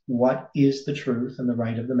just what is the truth and the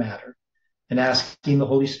right of the matter, and asking the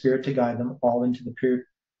Holy Spirit to guide them all into the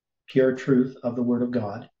pure truth of the Word of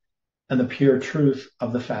God and the pure truth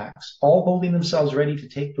of the facts, all holding themselves ready to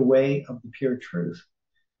take the way of the pure truth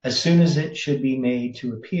as soon as it should be made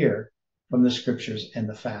to appear from the scriptures and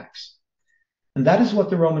the facts. And that is what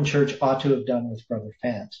the Roman Church ought to have done with Brother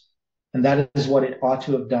Fant, and that is what it ought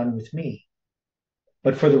to have done with me.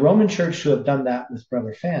 But for the Roman Church to have done that with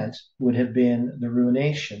Brother Fant would have been the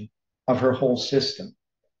ruination of her whole system,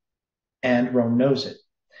 and Rome knows it.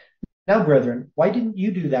 Now, brethren, why didn't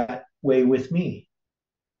you do that way with me?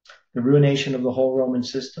 The ruination of the whole Roman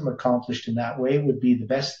system accomplished in that way would be the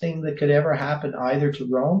best thing that could ever happen either to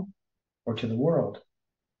Rome or to the world.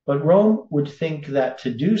 But Rome would think that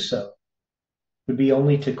to do so would be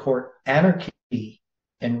only to court anarchy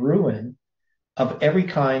and ruin of every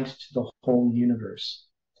kind to the whole universe.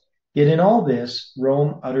 Yet in all this,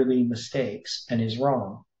 Rome utterly mistakes and is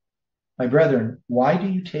wrong. My brethren, why do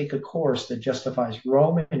you take a course that justifies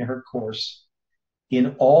Rome in her course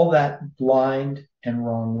in all that blind and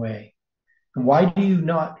wrong way? And why do you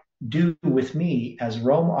not do with me as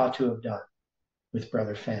Rome ought to have done with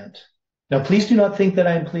Brother Fant? Now, please do not think that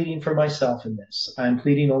I am pleading for myself in this. I am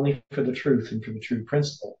pleading only for the truth and for the true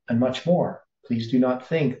principle, and much more. Please do not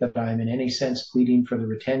think that I am in any sense pleading for the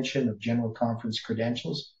retention of General Conference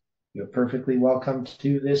credentials. You are perfectly welcome to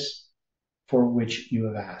do this for which you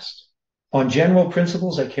have asked. On general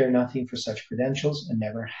principles, I care nothing for such credentials and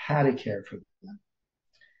never had a care for them.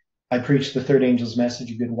 I preached the third angel's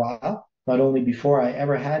message a good while, not only before I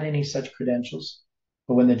ever had any such credentials,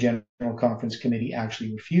 but when the General Conference Committee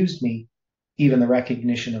actually refused me even the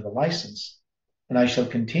recognition of a license. And I shall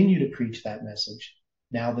continue to preach that message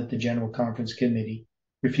now that the General Conference Committee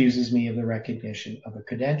refuses me of the recognition of a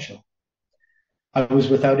credential. I was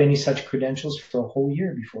without any such credentials for a whole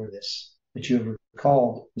year before this, that you have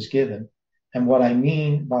recalled was given. And what I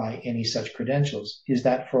mean by any such credentials is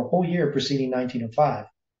that for a whole year preceding 1905,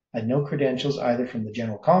 I had no credentials either from the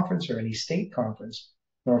General Conference or any state conference,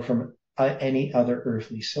 nor from any other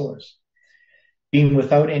earthly source. Being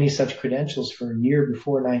without any such credentials for a year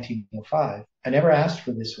before 1905, I never asked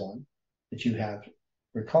for this one that you have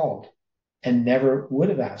recalled, and never would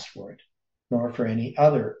have asked for it, nor for any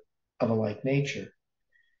other of a like nature.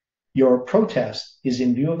 Your protest is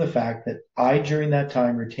in view of the fact that I, during that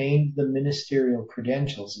time, retained the ministerial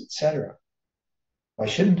credentials, etc. Why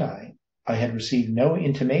shouldn't I? I had received no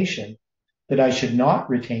intimation that I should not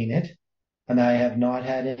retain it, and I have not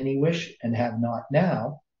had any wish, and have not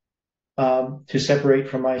now, to separate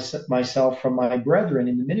from myself from my brethren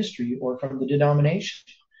in the ministry or from the denomination.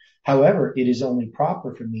 However, it is only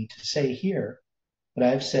proper for me to say here what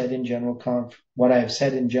I have said in General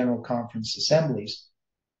Conference assemblies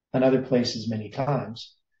and other places many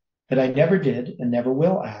times, that I never did and never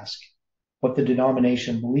will ask what the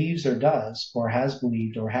denomination believes or does or has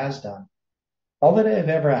believed or has done. All that I have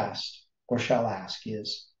ever asked or shall ask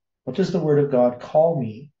is, what does the Word of God call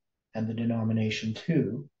me and the denomination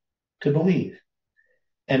to believe?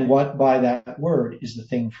 And what by that word is the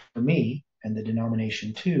thing for me and the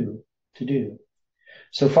denomination to do?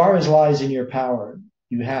 So far as lies in your power,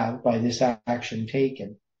 you have, by this action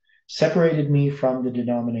taken, separated me from the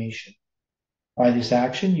denomination. By this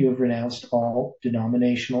action, you have renounced all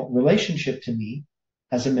denominational relationship to me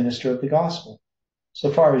as a minister of the gospel.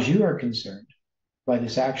 So far as you are concerned, by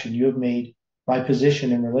this action, you have made my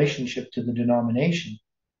position in relationship to the denomination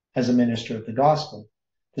as a minister of the gospel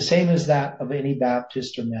the same as that of any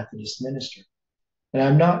Baptist or Methodist minister. And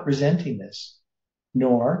I'm not resenting this,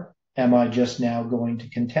 nor am I just now going to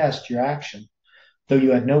contest your action, though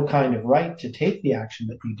you had no kind of right to take the action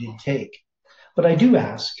that you did take. But I do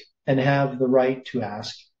ask, and have the right to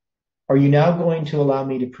ask, are you now going to allow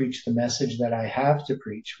me to preach the message that I have to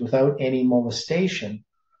preach without any molestation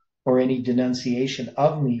or any denunciation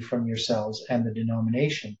of me from yourselves and the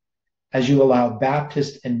denomination, as you allow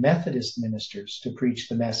Baptist and Methodist ministers to preach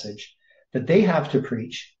the message that they have to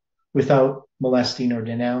preach without molesting or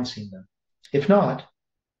denouncing them? If not,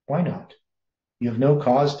 why not? You have no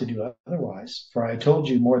cause to do otherwise, for I told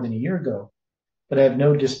you more than a year ago that I have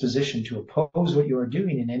no disposition to oppose what you are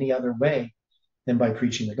doing in any other way than by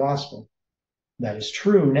preaching the gospel. That is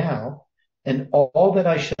true now, and all that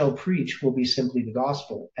I shall preach will be simply the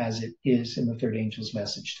gospel, as it is in the third angel's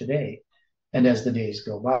message today, and as the days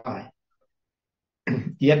go by.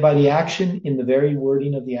 Yet by the action in the very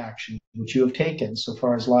wording of the action which you have taken, so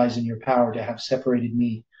far as lies in your power to have separated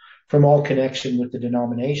me from all connection with the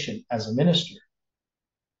denomination as a minister,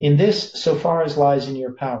 in this, so far as lies in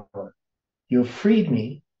your power, you have freed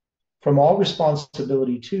me from all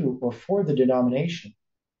responsibility to or for the denomination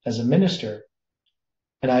as a minister,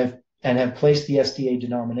 and have placed the SDA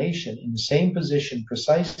denomination in the same position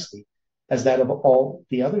precisely as that of all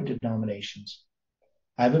the other denominations.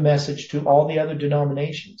 I have a message to all the other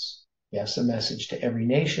denominations. Yes, a message to every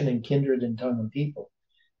nation and kindred and tongue and people.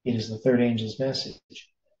 It is the third angel's message.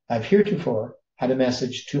 I've heretofore had a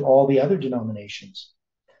message to all the other denominations.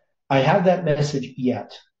 I have that message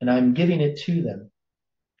yet, and I'm giving it to them.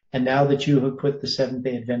 And now that you have put the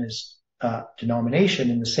Seventh-day Adventist denomination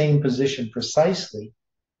in the same position precisely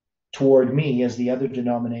toward me as the other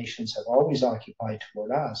denominations have always occupied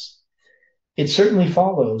toward us, it certainly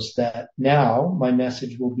follows that now my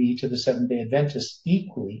message will be to the Seventh-day Adventists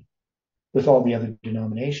equally with all the other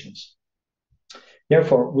denominations.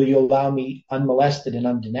 Therefore, will you allow me unmolested and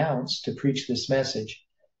undenounced to preach this message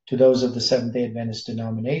to those of the Seventh-day Adventist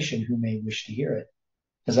denomination who may wish to hear it,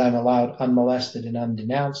 as I'm allowed unmolested and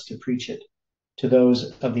undenounced to preach it to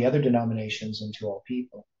those of the other denominations and to all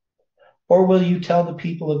people? Or will you tell the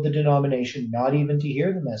people of the denomination not even to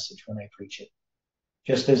hear the message when I preach it,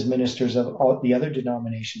 just as ministers of all the other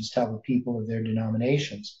denominations tell the people of their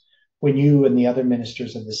denominations when you and the other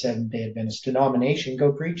ministers of the Seventh-day Adventist denomination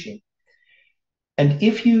go preaching? And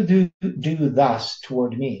if you do thus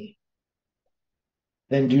toward me,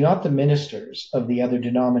 then do not the ministers of the other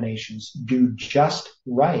denominations do just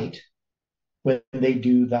right when they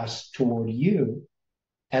do thus toward you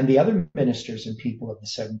and the other ministers and people of the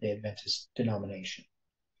Seventh-day Adventist denomination?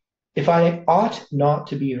 If I ought not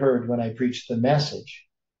to be heard when I preach the message,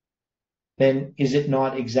 then is it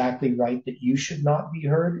not exactly right that you should not be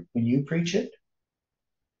heard when you preach it?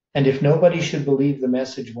 And if nobody should believe the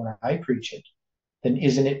message when I preach it, then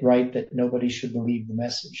isn't it right that nobody should believe the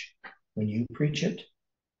message when you preach it?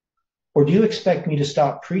 Or do you expect me to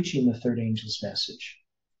stop preaching the third angel's message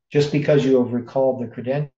just because you have recalled the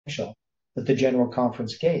credential that the General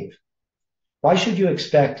Conference gave? Why should you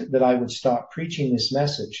expect that I would stop preaching this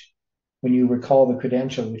message when you recall the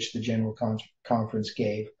credential which the General Conference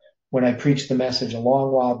gave, when I preached the message a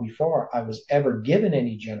long while before I was ever given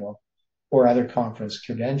any general or other conference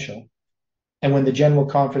credential, and when the General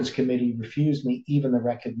Conference Committee refused me even the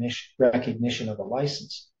recognition of a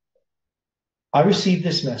license? I received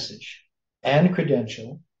this message and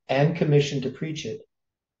credential and commission to preach it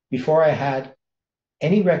before I had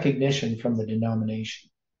any recognition from the denomination.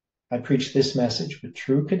 I preached this message with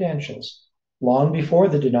true credentials long before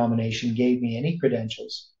the denomination gave me any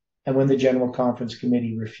credentials, and when the General Conference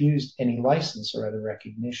Committee refused any license or other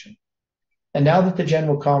recognition. And now that the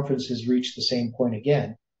General Conference has reached the same point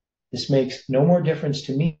again, this makes no more difference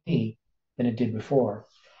to me than it did before.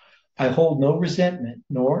 I hold no resentment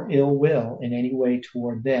nor ill will in any way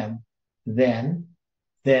toward them then,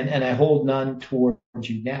 and I hold none toward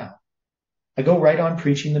you now. I go right on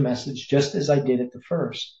preaching the message just as I did at the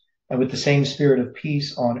first, and with the same spirit of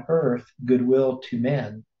peace on earth, goodwill to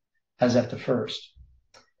men, as at the first.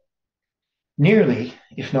 Nearly,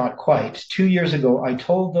 if not quite, 2 years ago, I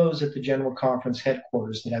told those at the General Conference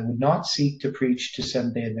headquarters that I would not seek to preach to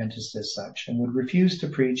Seventh-day Adventists as such, and would refuse to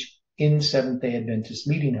preach in Seventh-day Adventist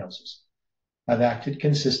meeting houses. I've acted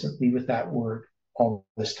consistently with that word all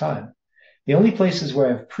this time. The only places where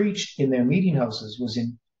I've preached in their meeting houses was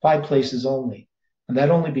in 5 places only, and that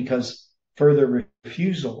only because further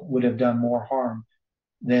refusal would have done more harm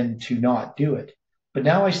than to not do it. But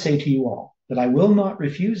now I say to you all that I will not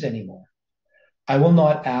refuse anymore. I will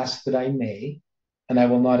not ask that I may, and I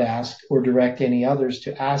will not ask or direct any others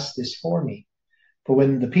to ask this for me. For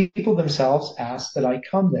when the people themselves ask that I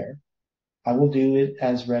come there, I will do it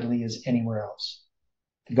as readily as anywhere else.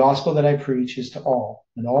 The gospel that I preach is to all,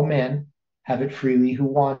 and all men have it freely who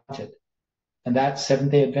want it. And that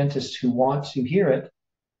Seventh-day Adventists who want to hear it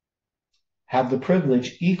have the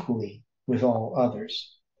privilege equally with all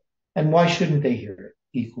others. And why shouldn't they hear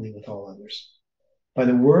it equally with all others? By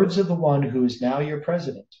the words of the one who is now your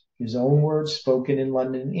president, his own words spoken in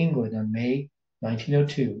London, England on May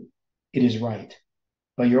 1902, it is right.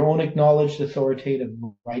 By your own acknowledged authoritative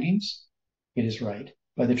writings, it is right.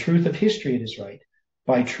 By the truth of history, it is right.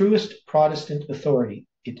 By truest Protestant authority,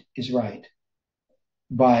 it is right.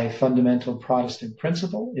 By fundamental Protestant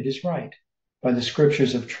principle, it is right. By the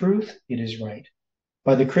scriptures of truth, it is right.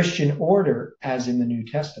 By the Christian order, as in the New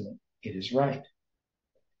Testament, it is right.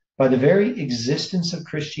 By the very existence of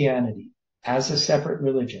Christianity as a separate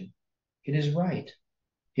religion, it is right.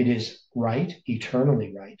 It is right,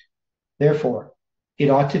 eternally right. Therefore, it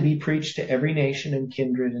ought to be preached to every nation and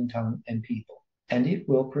kindred and tongue and people, and it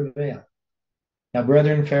will prevail. Now,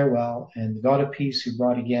 brethren, farewell, and the God of peace who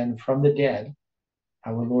brought again from the dead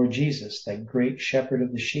our Lord Jesus, that great shepherd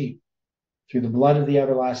of the sheep, through the blood of the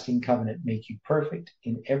everlasting covenant, make you perfect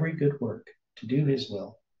in every good work to do his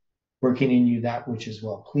will, working in you that which is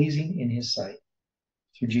well pleasing in his sight,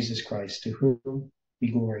 through Jesus Christ, to whom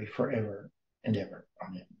be glory forever and ever.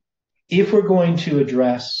 Amen. If we're going to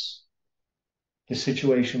address the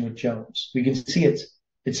situation with Jones, we can see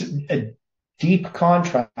it's a deep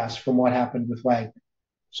contrast from what happened with Wagner.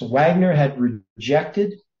 So Wagner had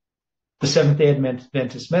rejected the Seventh-day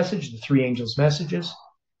Adventist message, the 3 angels' messages,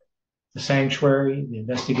 the sanctuary, the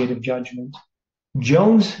investigative judgment.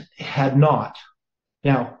 Jones had not.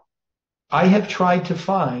 Now, I have tried to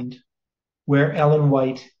find where Ellen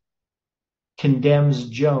White condemns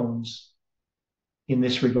Jones in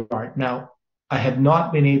this regard. Now, I have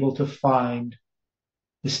not been able to find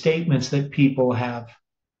the statements that people have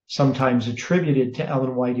sometimes attributed to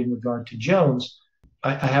Ellen White in regard to Jones.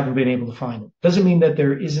 I haven't been able to find it. Doesn't mean that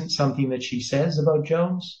there isn't something that she says about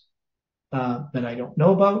Jones that I don't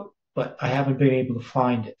know about, but I haven't been able to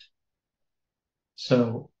find it.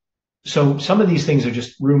 So some of these things are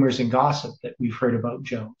just rumors and gossip that we've heard about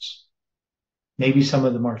Jones. Maybe some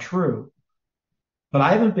of them are true, but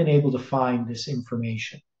I haven't been able to find this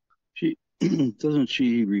information. Doesn't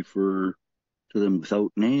she refer to them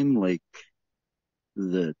without name, like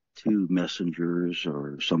the 2 messengers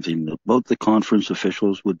or something? About the conference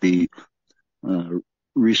officials would be personally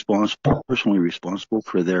responsible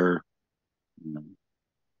for their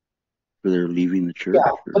leaving the church.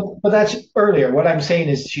 Yeah, but that's earlier. What I'm saying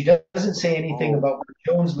is she doesn't say anything about where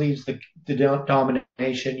Jones leaves the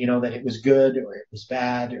denomination, that it was good or it was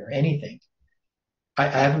bad or anything. I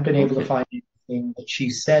haven't been able to find anything that she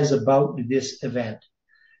says about this event.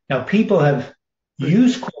 Now, people have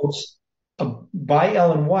used quotes by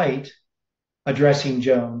Ellen White addressing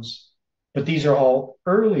Jones, but these are all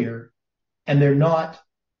earlier, and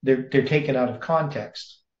they're taken out of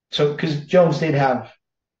context. So, because Jones did have,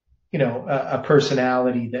 a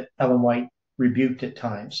personality that Ellen White rebuked at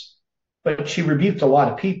times, but she rebuked a lot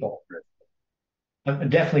of people,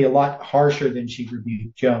 definitely a lot harsher than she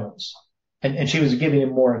rebuked Jones. And she was giving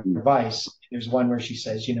him more advice. There's one where she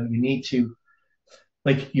says, you need to,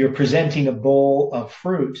 like, you're presenting a bowl of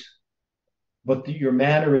fruit, but your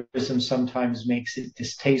mannerism sometimes makes it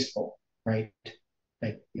distasteful, right?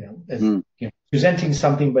 Like, presenting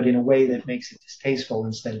something, but in a way that makes it distasteful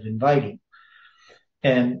instead of inviting.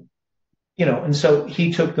 And, and so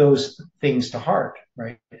he took those things to heart,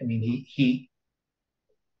 right? I mean, he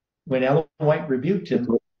when Ellen White rebuked him,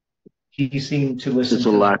 he seemed to listen. It's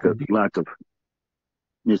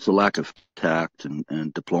a lack of tact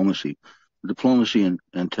and diplomacy. Diplomacy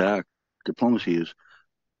and tact. Diplomacy is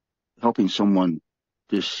helping someone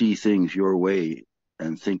to see things your way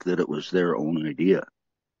and think that it was their own idea.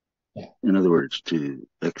 Yeah. In other words, to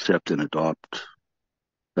accept and adopt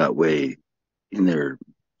that way in their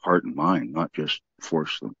heart and mind, not just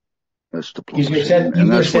force them. That's diplomacy.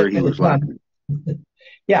 And that's where he was lacking.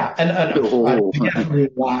 Yeah, and definitely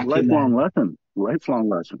lacking lifelong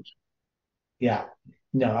lessons. Yeah,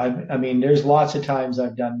 no, I mean, there's lots of times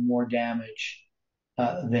I've done more damage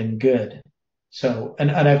than good. So, and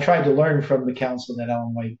I've tried to learn from the counsel that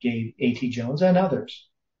Ellen White gave A.T. Jones and others,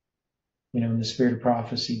 in the spirit of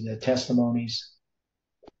prophecy, the testimonies.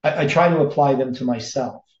 I try to apply them to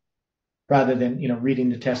myself rather than, reading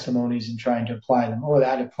the testimonies and trying to apply them. Oh,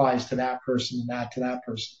 that applies to that person and that to that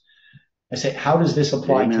person. I say, how does this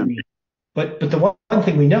apply to Amen. me? But the one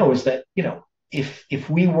thing we know is that, if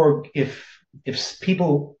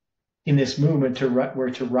people in this movement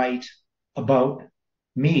were to write about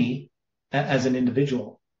me as an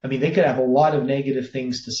individual, I mean, they could have a lot of negative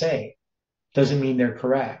things to say. Doesn't mean they're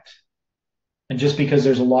correct. And just because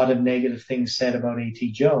there's a lot of negative things said about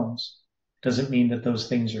A.T. Jones doesn't mean that those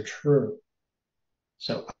things are true.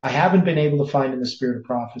 So I haven't been able to find in the Spirit of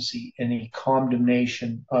Prophecy any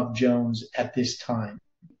condemnation of Jones at this time.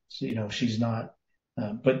 So, she's not,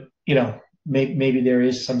 but, maybe there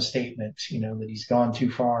is some statement, that he's gone too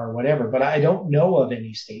far or whatever, but I don't know of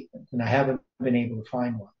any statement and I haven't been able to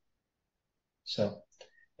find one. So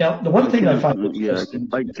now the one thing I find interesting.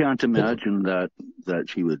 I can't imagine that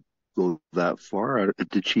she would go that far.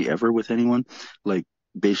 Did she ever with anyone? Like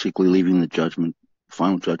basically leaving the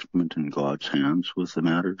final judgment in God's hands with the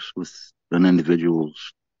matters, with an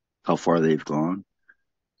individual's, how far they've gone?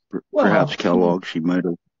 Perhaps Kellogg, she might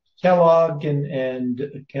have. Kellogg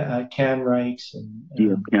and Canwright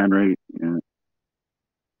and Canwright, yeah.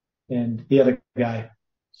 And the other guy,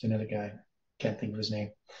 it's another guy, can't think of his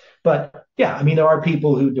name. But yeah, I mean, there are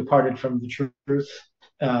people who departed from the truth.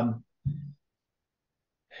 And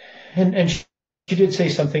she did say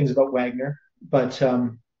some things about Wagner, but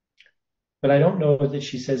I don't know that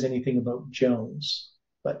she says anything about Jones.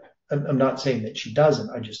 But I'm not saying that she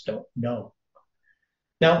doesn't. I just don't know.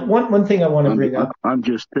 Now, one thing I want to bring up. I'm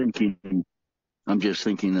just thinking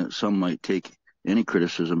that some might take any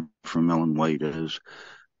criticism from Ellen White as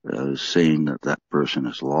saying that person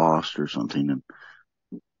is lost or something, and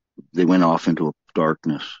they went off into a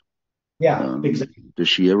darkness. Yeah, exactly. Does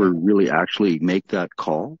she ever really actually make that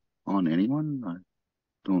call on anyone? I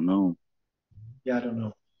don't know. Yeah, I don't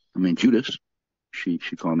know. I mean, Judas, she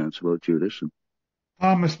comments about Judas. And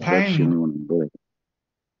Thomas Paine. That's the only one in there.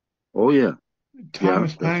 Oh, yeah.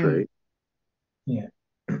 Thomas Paine. That's right. Yeah.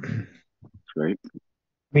 That's right. I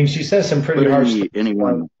mean, she says some pretty harsh stuff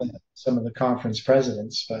about some of the conference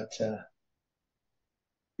presidents, but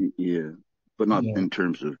yeah, but not in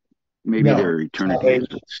terms of maybe their eternity is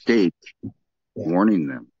at stake, warning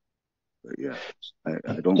them. But yeah,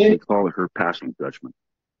 I don't recall her passing judgment.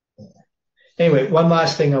 Anyway, one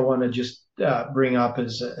last thing I want to just bring up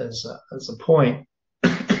as a point.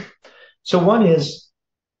 So one is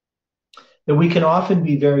that we can often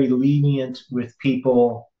be very lenient with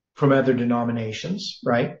people from other denominations,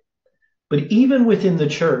 right? But even within the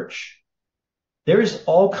church, there's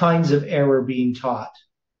all kinds of error being taught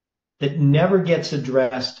that never gets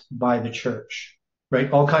addressed by the church,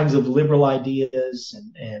 right? All kinds of liberal ideas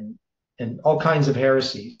and all kinds of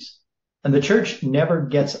heresies. And the church never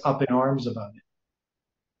gets up in arms about it,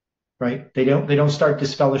 right? They don't start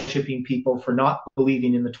disfellowshipping people for not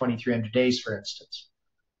believing in the 2300 days, for instance,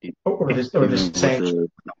 or the sanction.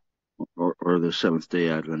 Or the Seventh-day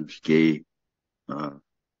Adventist gay.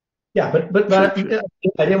 Yeah, but I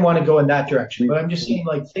didn't want to go in that direction. But I'm just saying,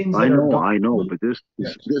 like, things. I know, but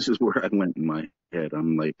this is where I went in my head.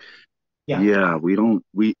 I'm like,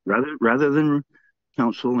 we rather than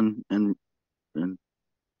counsel and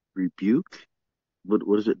rebuke, but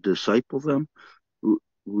what is it? Disciple them.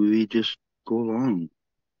 We just go along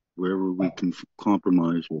wherever we can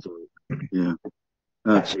compromise with. Yeah.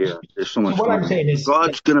 There's so much. So what I'm saying is,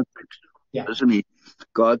 God's gonna fix it all, isn't he?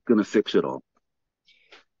 God's gonna fix it all.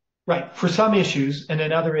 Right. For some issues, and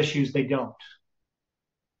in other issues they don't.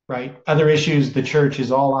 Right. Other issues, the church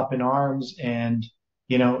is all up in arms, and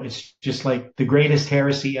it's just like the greatest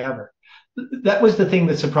heresy ever. That was the thing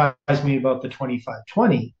that surprised me about the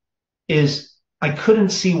 2520, is I couldn't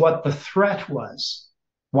see what the threat was,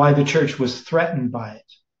 why the church was threatened by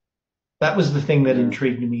it. That was the thing that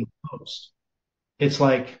intrigued me most. It's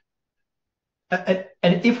like, and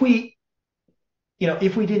if we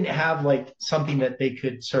didn't have like something that they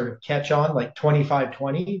could sort of catch on, like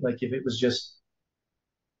 2520, like if it was just,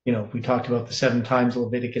 if we talked about the 7 times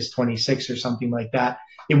Leviticus 26 or something like that,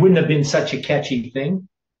 it wouldn't have been such a catchy thing,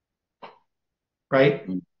 right?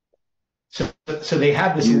 So they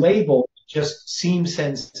have this label that just seems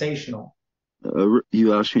sensational.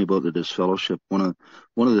 You asked me about the disfellowship. One of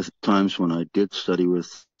the times when I did study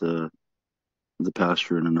with the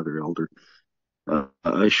pastor and another elder,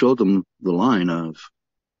 I showed them the line of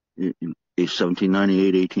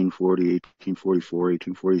 1798, 1840, 1844,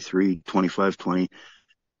 1843, 2520,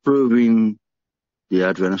 proving the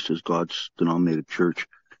Adventist is God's denominated church.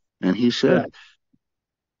 And he said,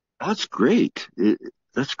 that's great.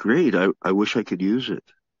 That's great. I wish I could use it.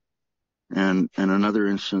 And another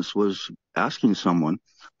instance was asking someone,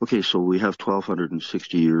 okay, so we have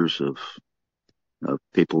 1,260 years of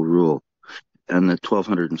papal rule, and the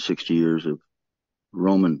 1,260 years of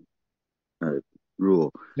Roman uh,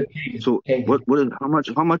 rule. So how much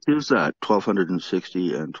is that?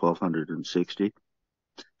 1,260 and 1,260?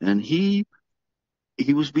 And he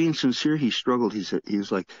was being sincere. He struggled. He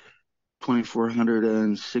was like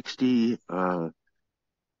 2,460,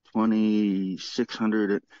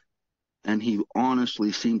 2,600, and he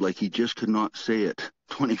honestly seemed like he just could not say it.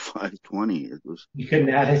 2,520. You couldn't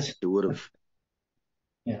add it. It would have.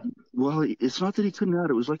 Yeah. Well, it's not that he couldn't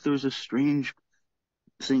add. It was like there was a strange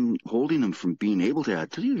thing holding him from being able to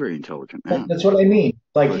add, because he's a very intelligent man. That's what I mean.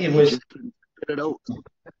 Like, but it was. Just couldn't get it out.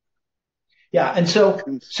 Yeah, and so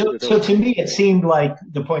to me, it seemed like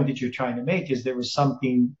the point that you're trying to make is there's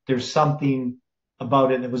something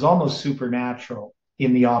about it that was almost supernatural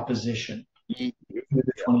in the opposition to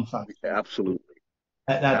the 25. Absolutely.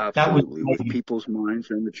 That was with people's minds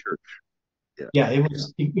and the church. Yeah,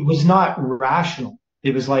 it was not rational.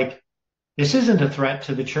 It was like, this isn't a threat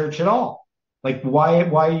to the church at all. Like, why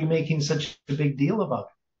are you making such a big deal about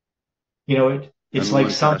it? You know, it's and like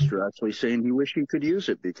one some pastor actually saying he wished he could use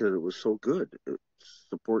it because it was so good. It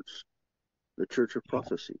supports the Church of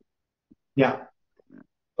Prophecy. Yeah.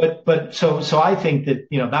 But so I think that,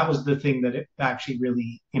 that was the thing that it actually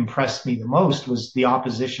really impressed me the most, was the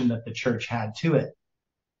opposition that the church had to it,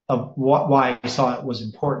 of why I saw it was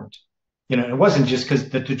important. It wasn't just because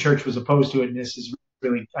the church was opposed to it, and this is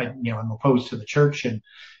really, I'm opposed to the church, and,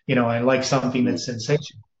 I like something that's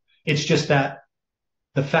sensational. It's just that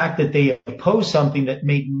the fact that they opposed something that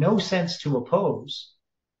made no sense to oppose,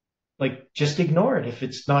 like, just ignore it. If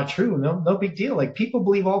it's not true, no big deal. Like, people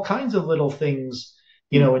believe all kinds of little things,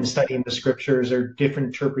 in studying the scriptures, or different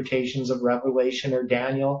interpretations of Revelation or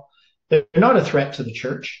Daniel. They're not a threat to the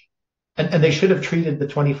church. And they should have treated the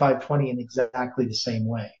 2520 in exactly the same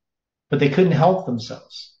way. But they couldn't help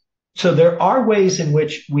themselves. So there are ways in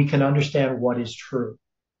which we can understand what is true.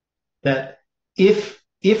 That if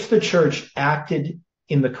the church acted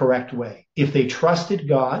in the correct way, if they trusted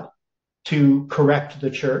God to correct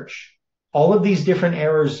the church, all of these different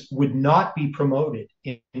errors would not be promoted.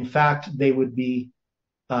 In fact, they would be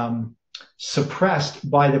suppressed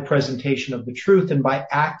by the presentation of the truth and by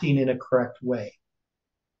acting in a correct way.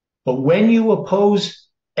 But when you oppose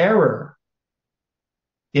error,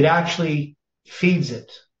 it actually feeds it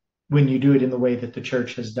when you do it in the way that the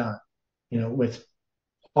church has done, with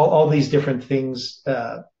all these different things.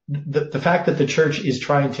 The fact that the church is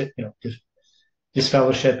trying to,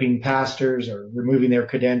 disfellowshipping pastors or removing their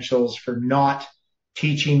credentials for not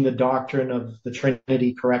teaching the doctrine of the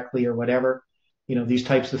Trinity correctly or whatever, these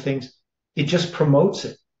types of things, it just promotes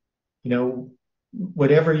it. And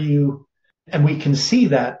we can see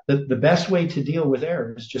that the best way to deal with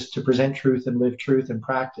error is just to present truth and live truth and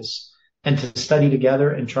practice, and to study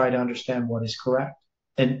together and try to understand what is correct.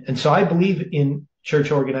 And so I believe in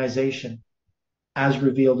church organization as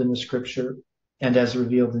revealed in the scripture and as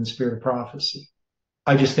revealed in spirit of prophecy.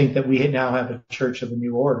 I just think that we now have a church of a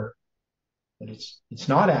new order, but it's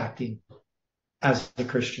not acting as a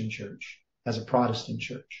Christian church, as a Protestant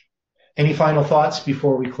church. Any final thoughts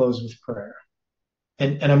before we close with prayer?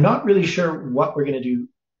 And I'm not really sure what we're going to do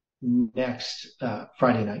next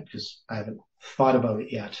Friday night, because I haven't thought about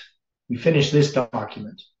it yet. We finished this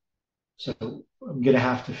document, so I'm going to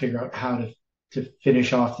have to figure out how to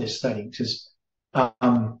finish off this study. Because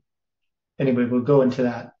anyway, we'll go into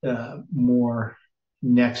that more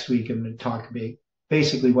next week. I'm going to talk about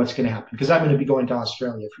basically what's going to happen, because I'm going to be going to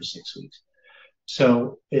Australia for 6 weeks.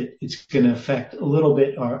 So it's going to affect a little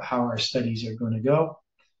bit how our studies are going to go.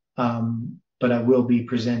 But I will be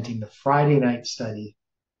presenting the Friday night study.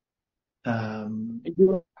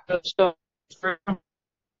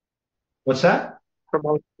 What's that?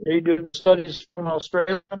 Are you doing studies from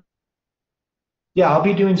Australia? Yeah, I'll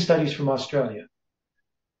be doing studies from Australia.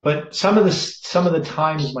 But some of the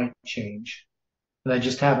times might change, and I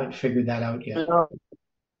just haven't figured that out yet.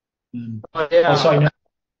 Yeah. Also, I know.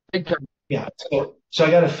 Yeah, so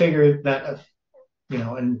I got to figure that,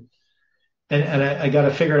 and I got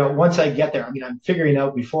to figure it out once I get there. I mean, I'm figuring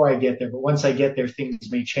out before I get there, but once I get there, things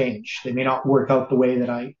may change. They may not work out the way that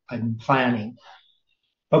I'm planning.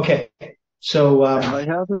 Okay, so I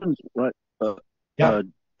haven't. yeah,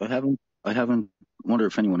 I haven't. Wonder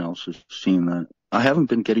if anyone else has seen that. I haven't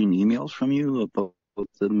been getting emails from you about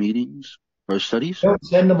the meetings or studies. Don't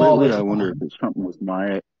send them all the time. I wonder if it's something with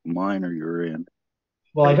mine or your end.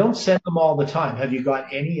 Well, I don't send them all the time. Have you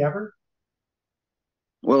got any ever?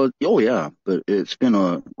 Well, yeah, but it's been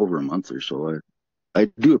over a month or so. I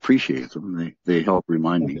do appreciate them. They help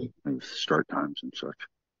remind me of start times and such.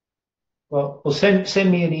 Well,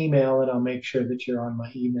 send me an email and I'll make sure that you're on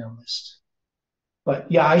my email list.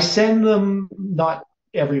 But yeah, I send them not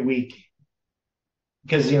every week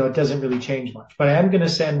because it doesn't really change much. But I am going to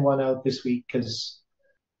send one out this week because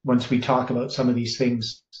once we talk about some of these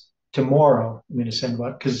things tomorrow, I'm going to send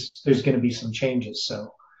one because there's going to be some changes.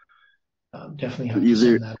 So definitely have to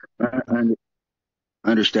send that. I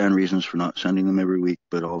understand reasons for not sending them every week,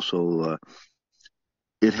 but also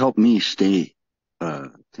it helped me stay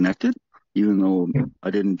connected, even though I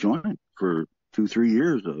didn't join for 2-3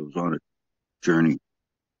 years. I was on a journey.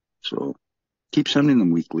 So keep sending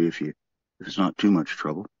them weekly if it's not too much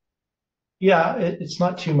trouble. Yeah, it's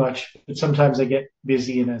not too much, but sometimes I get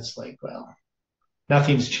busy and it's like, well,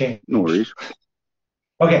 nothing's changed. No worries.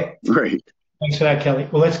 Okay. Great. Thanks for that, Kelly.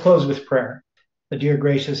 Well, let's close with prayer. The dear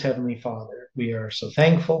gracious Heavenly Father, we are so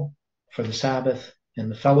thankful for the Sabbath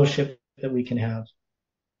and the fellowship that we can have.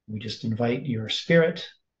 We just invite your Spirit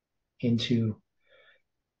into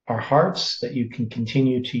our hearts that you can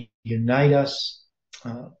continue to unite us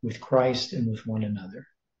with Christ and with one another.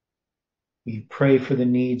 We pray for the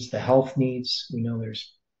needs, the health needs. We know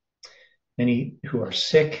there's many who are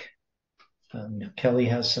sick. Kelly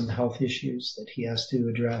has some health issues that he has to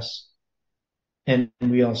address. And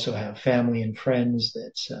we also have family and friends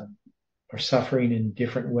that are suffering in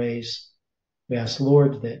different ways. We ask,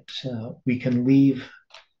 Lord, that we can leave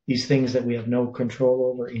these things that we have no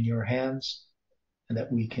control over in your hands, and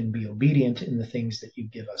that we can be obedient in the things that you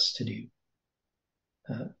give us to do.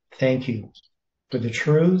 Thank you for the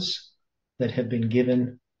truths that have been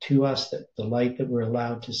given to us, that the light that we're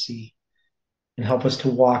allowed to see, and help us to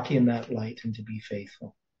walk in that light and to be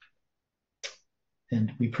faithful.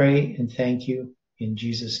 And we pray and thank you in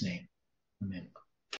Jesus' name. Amen.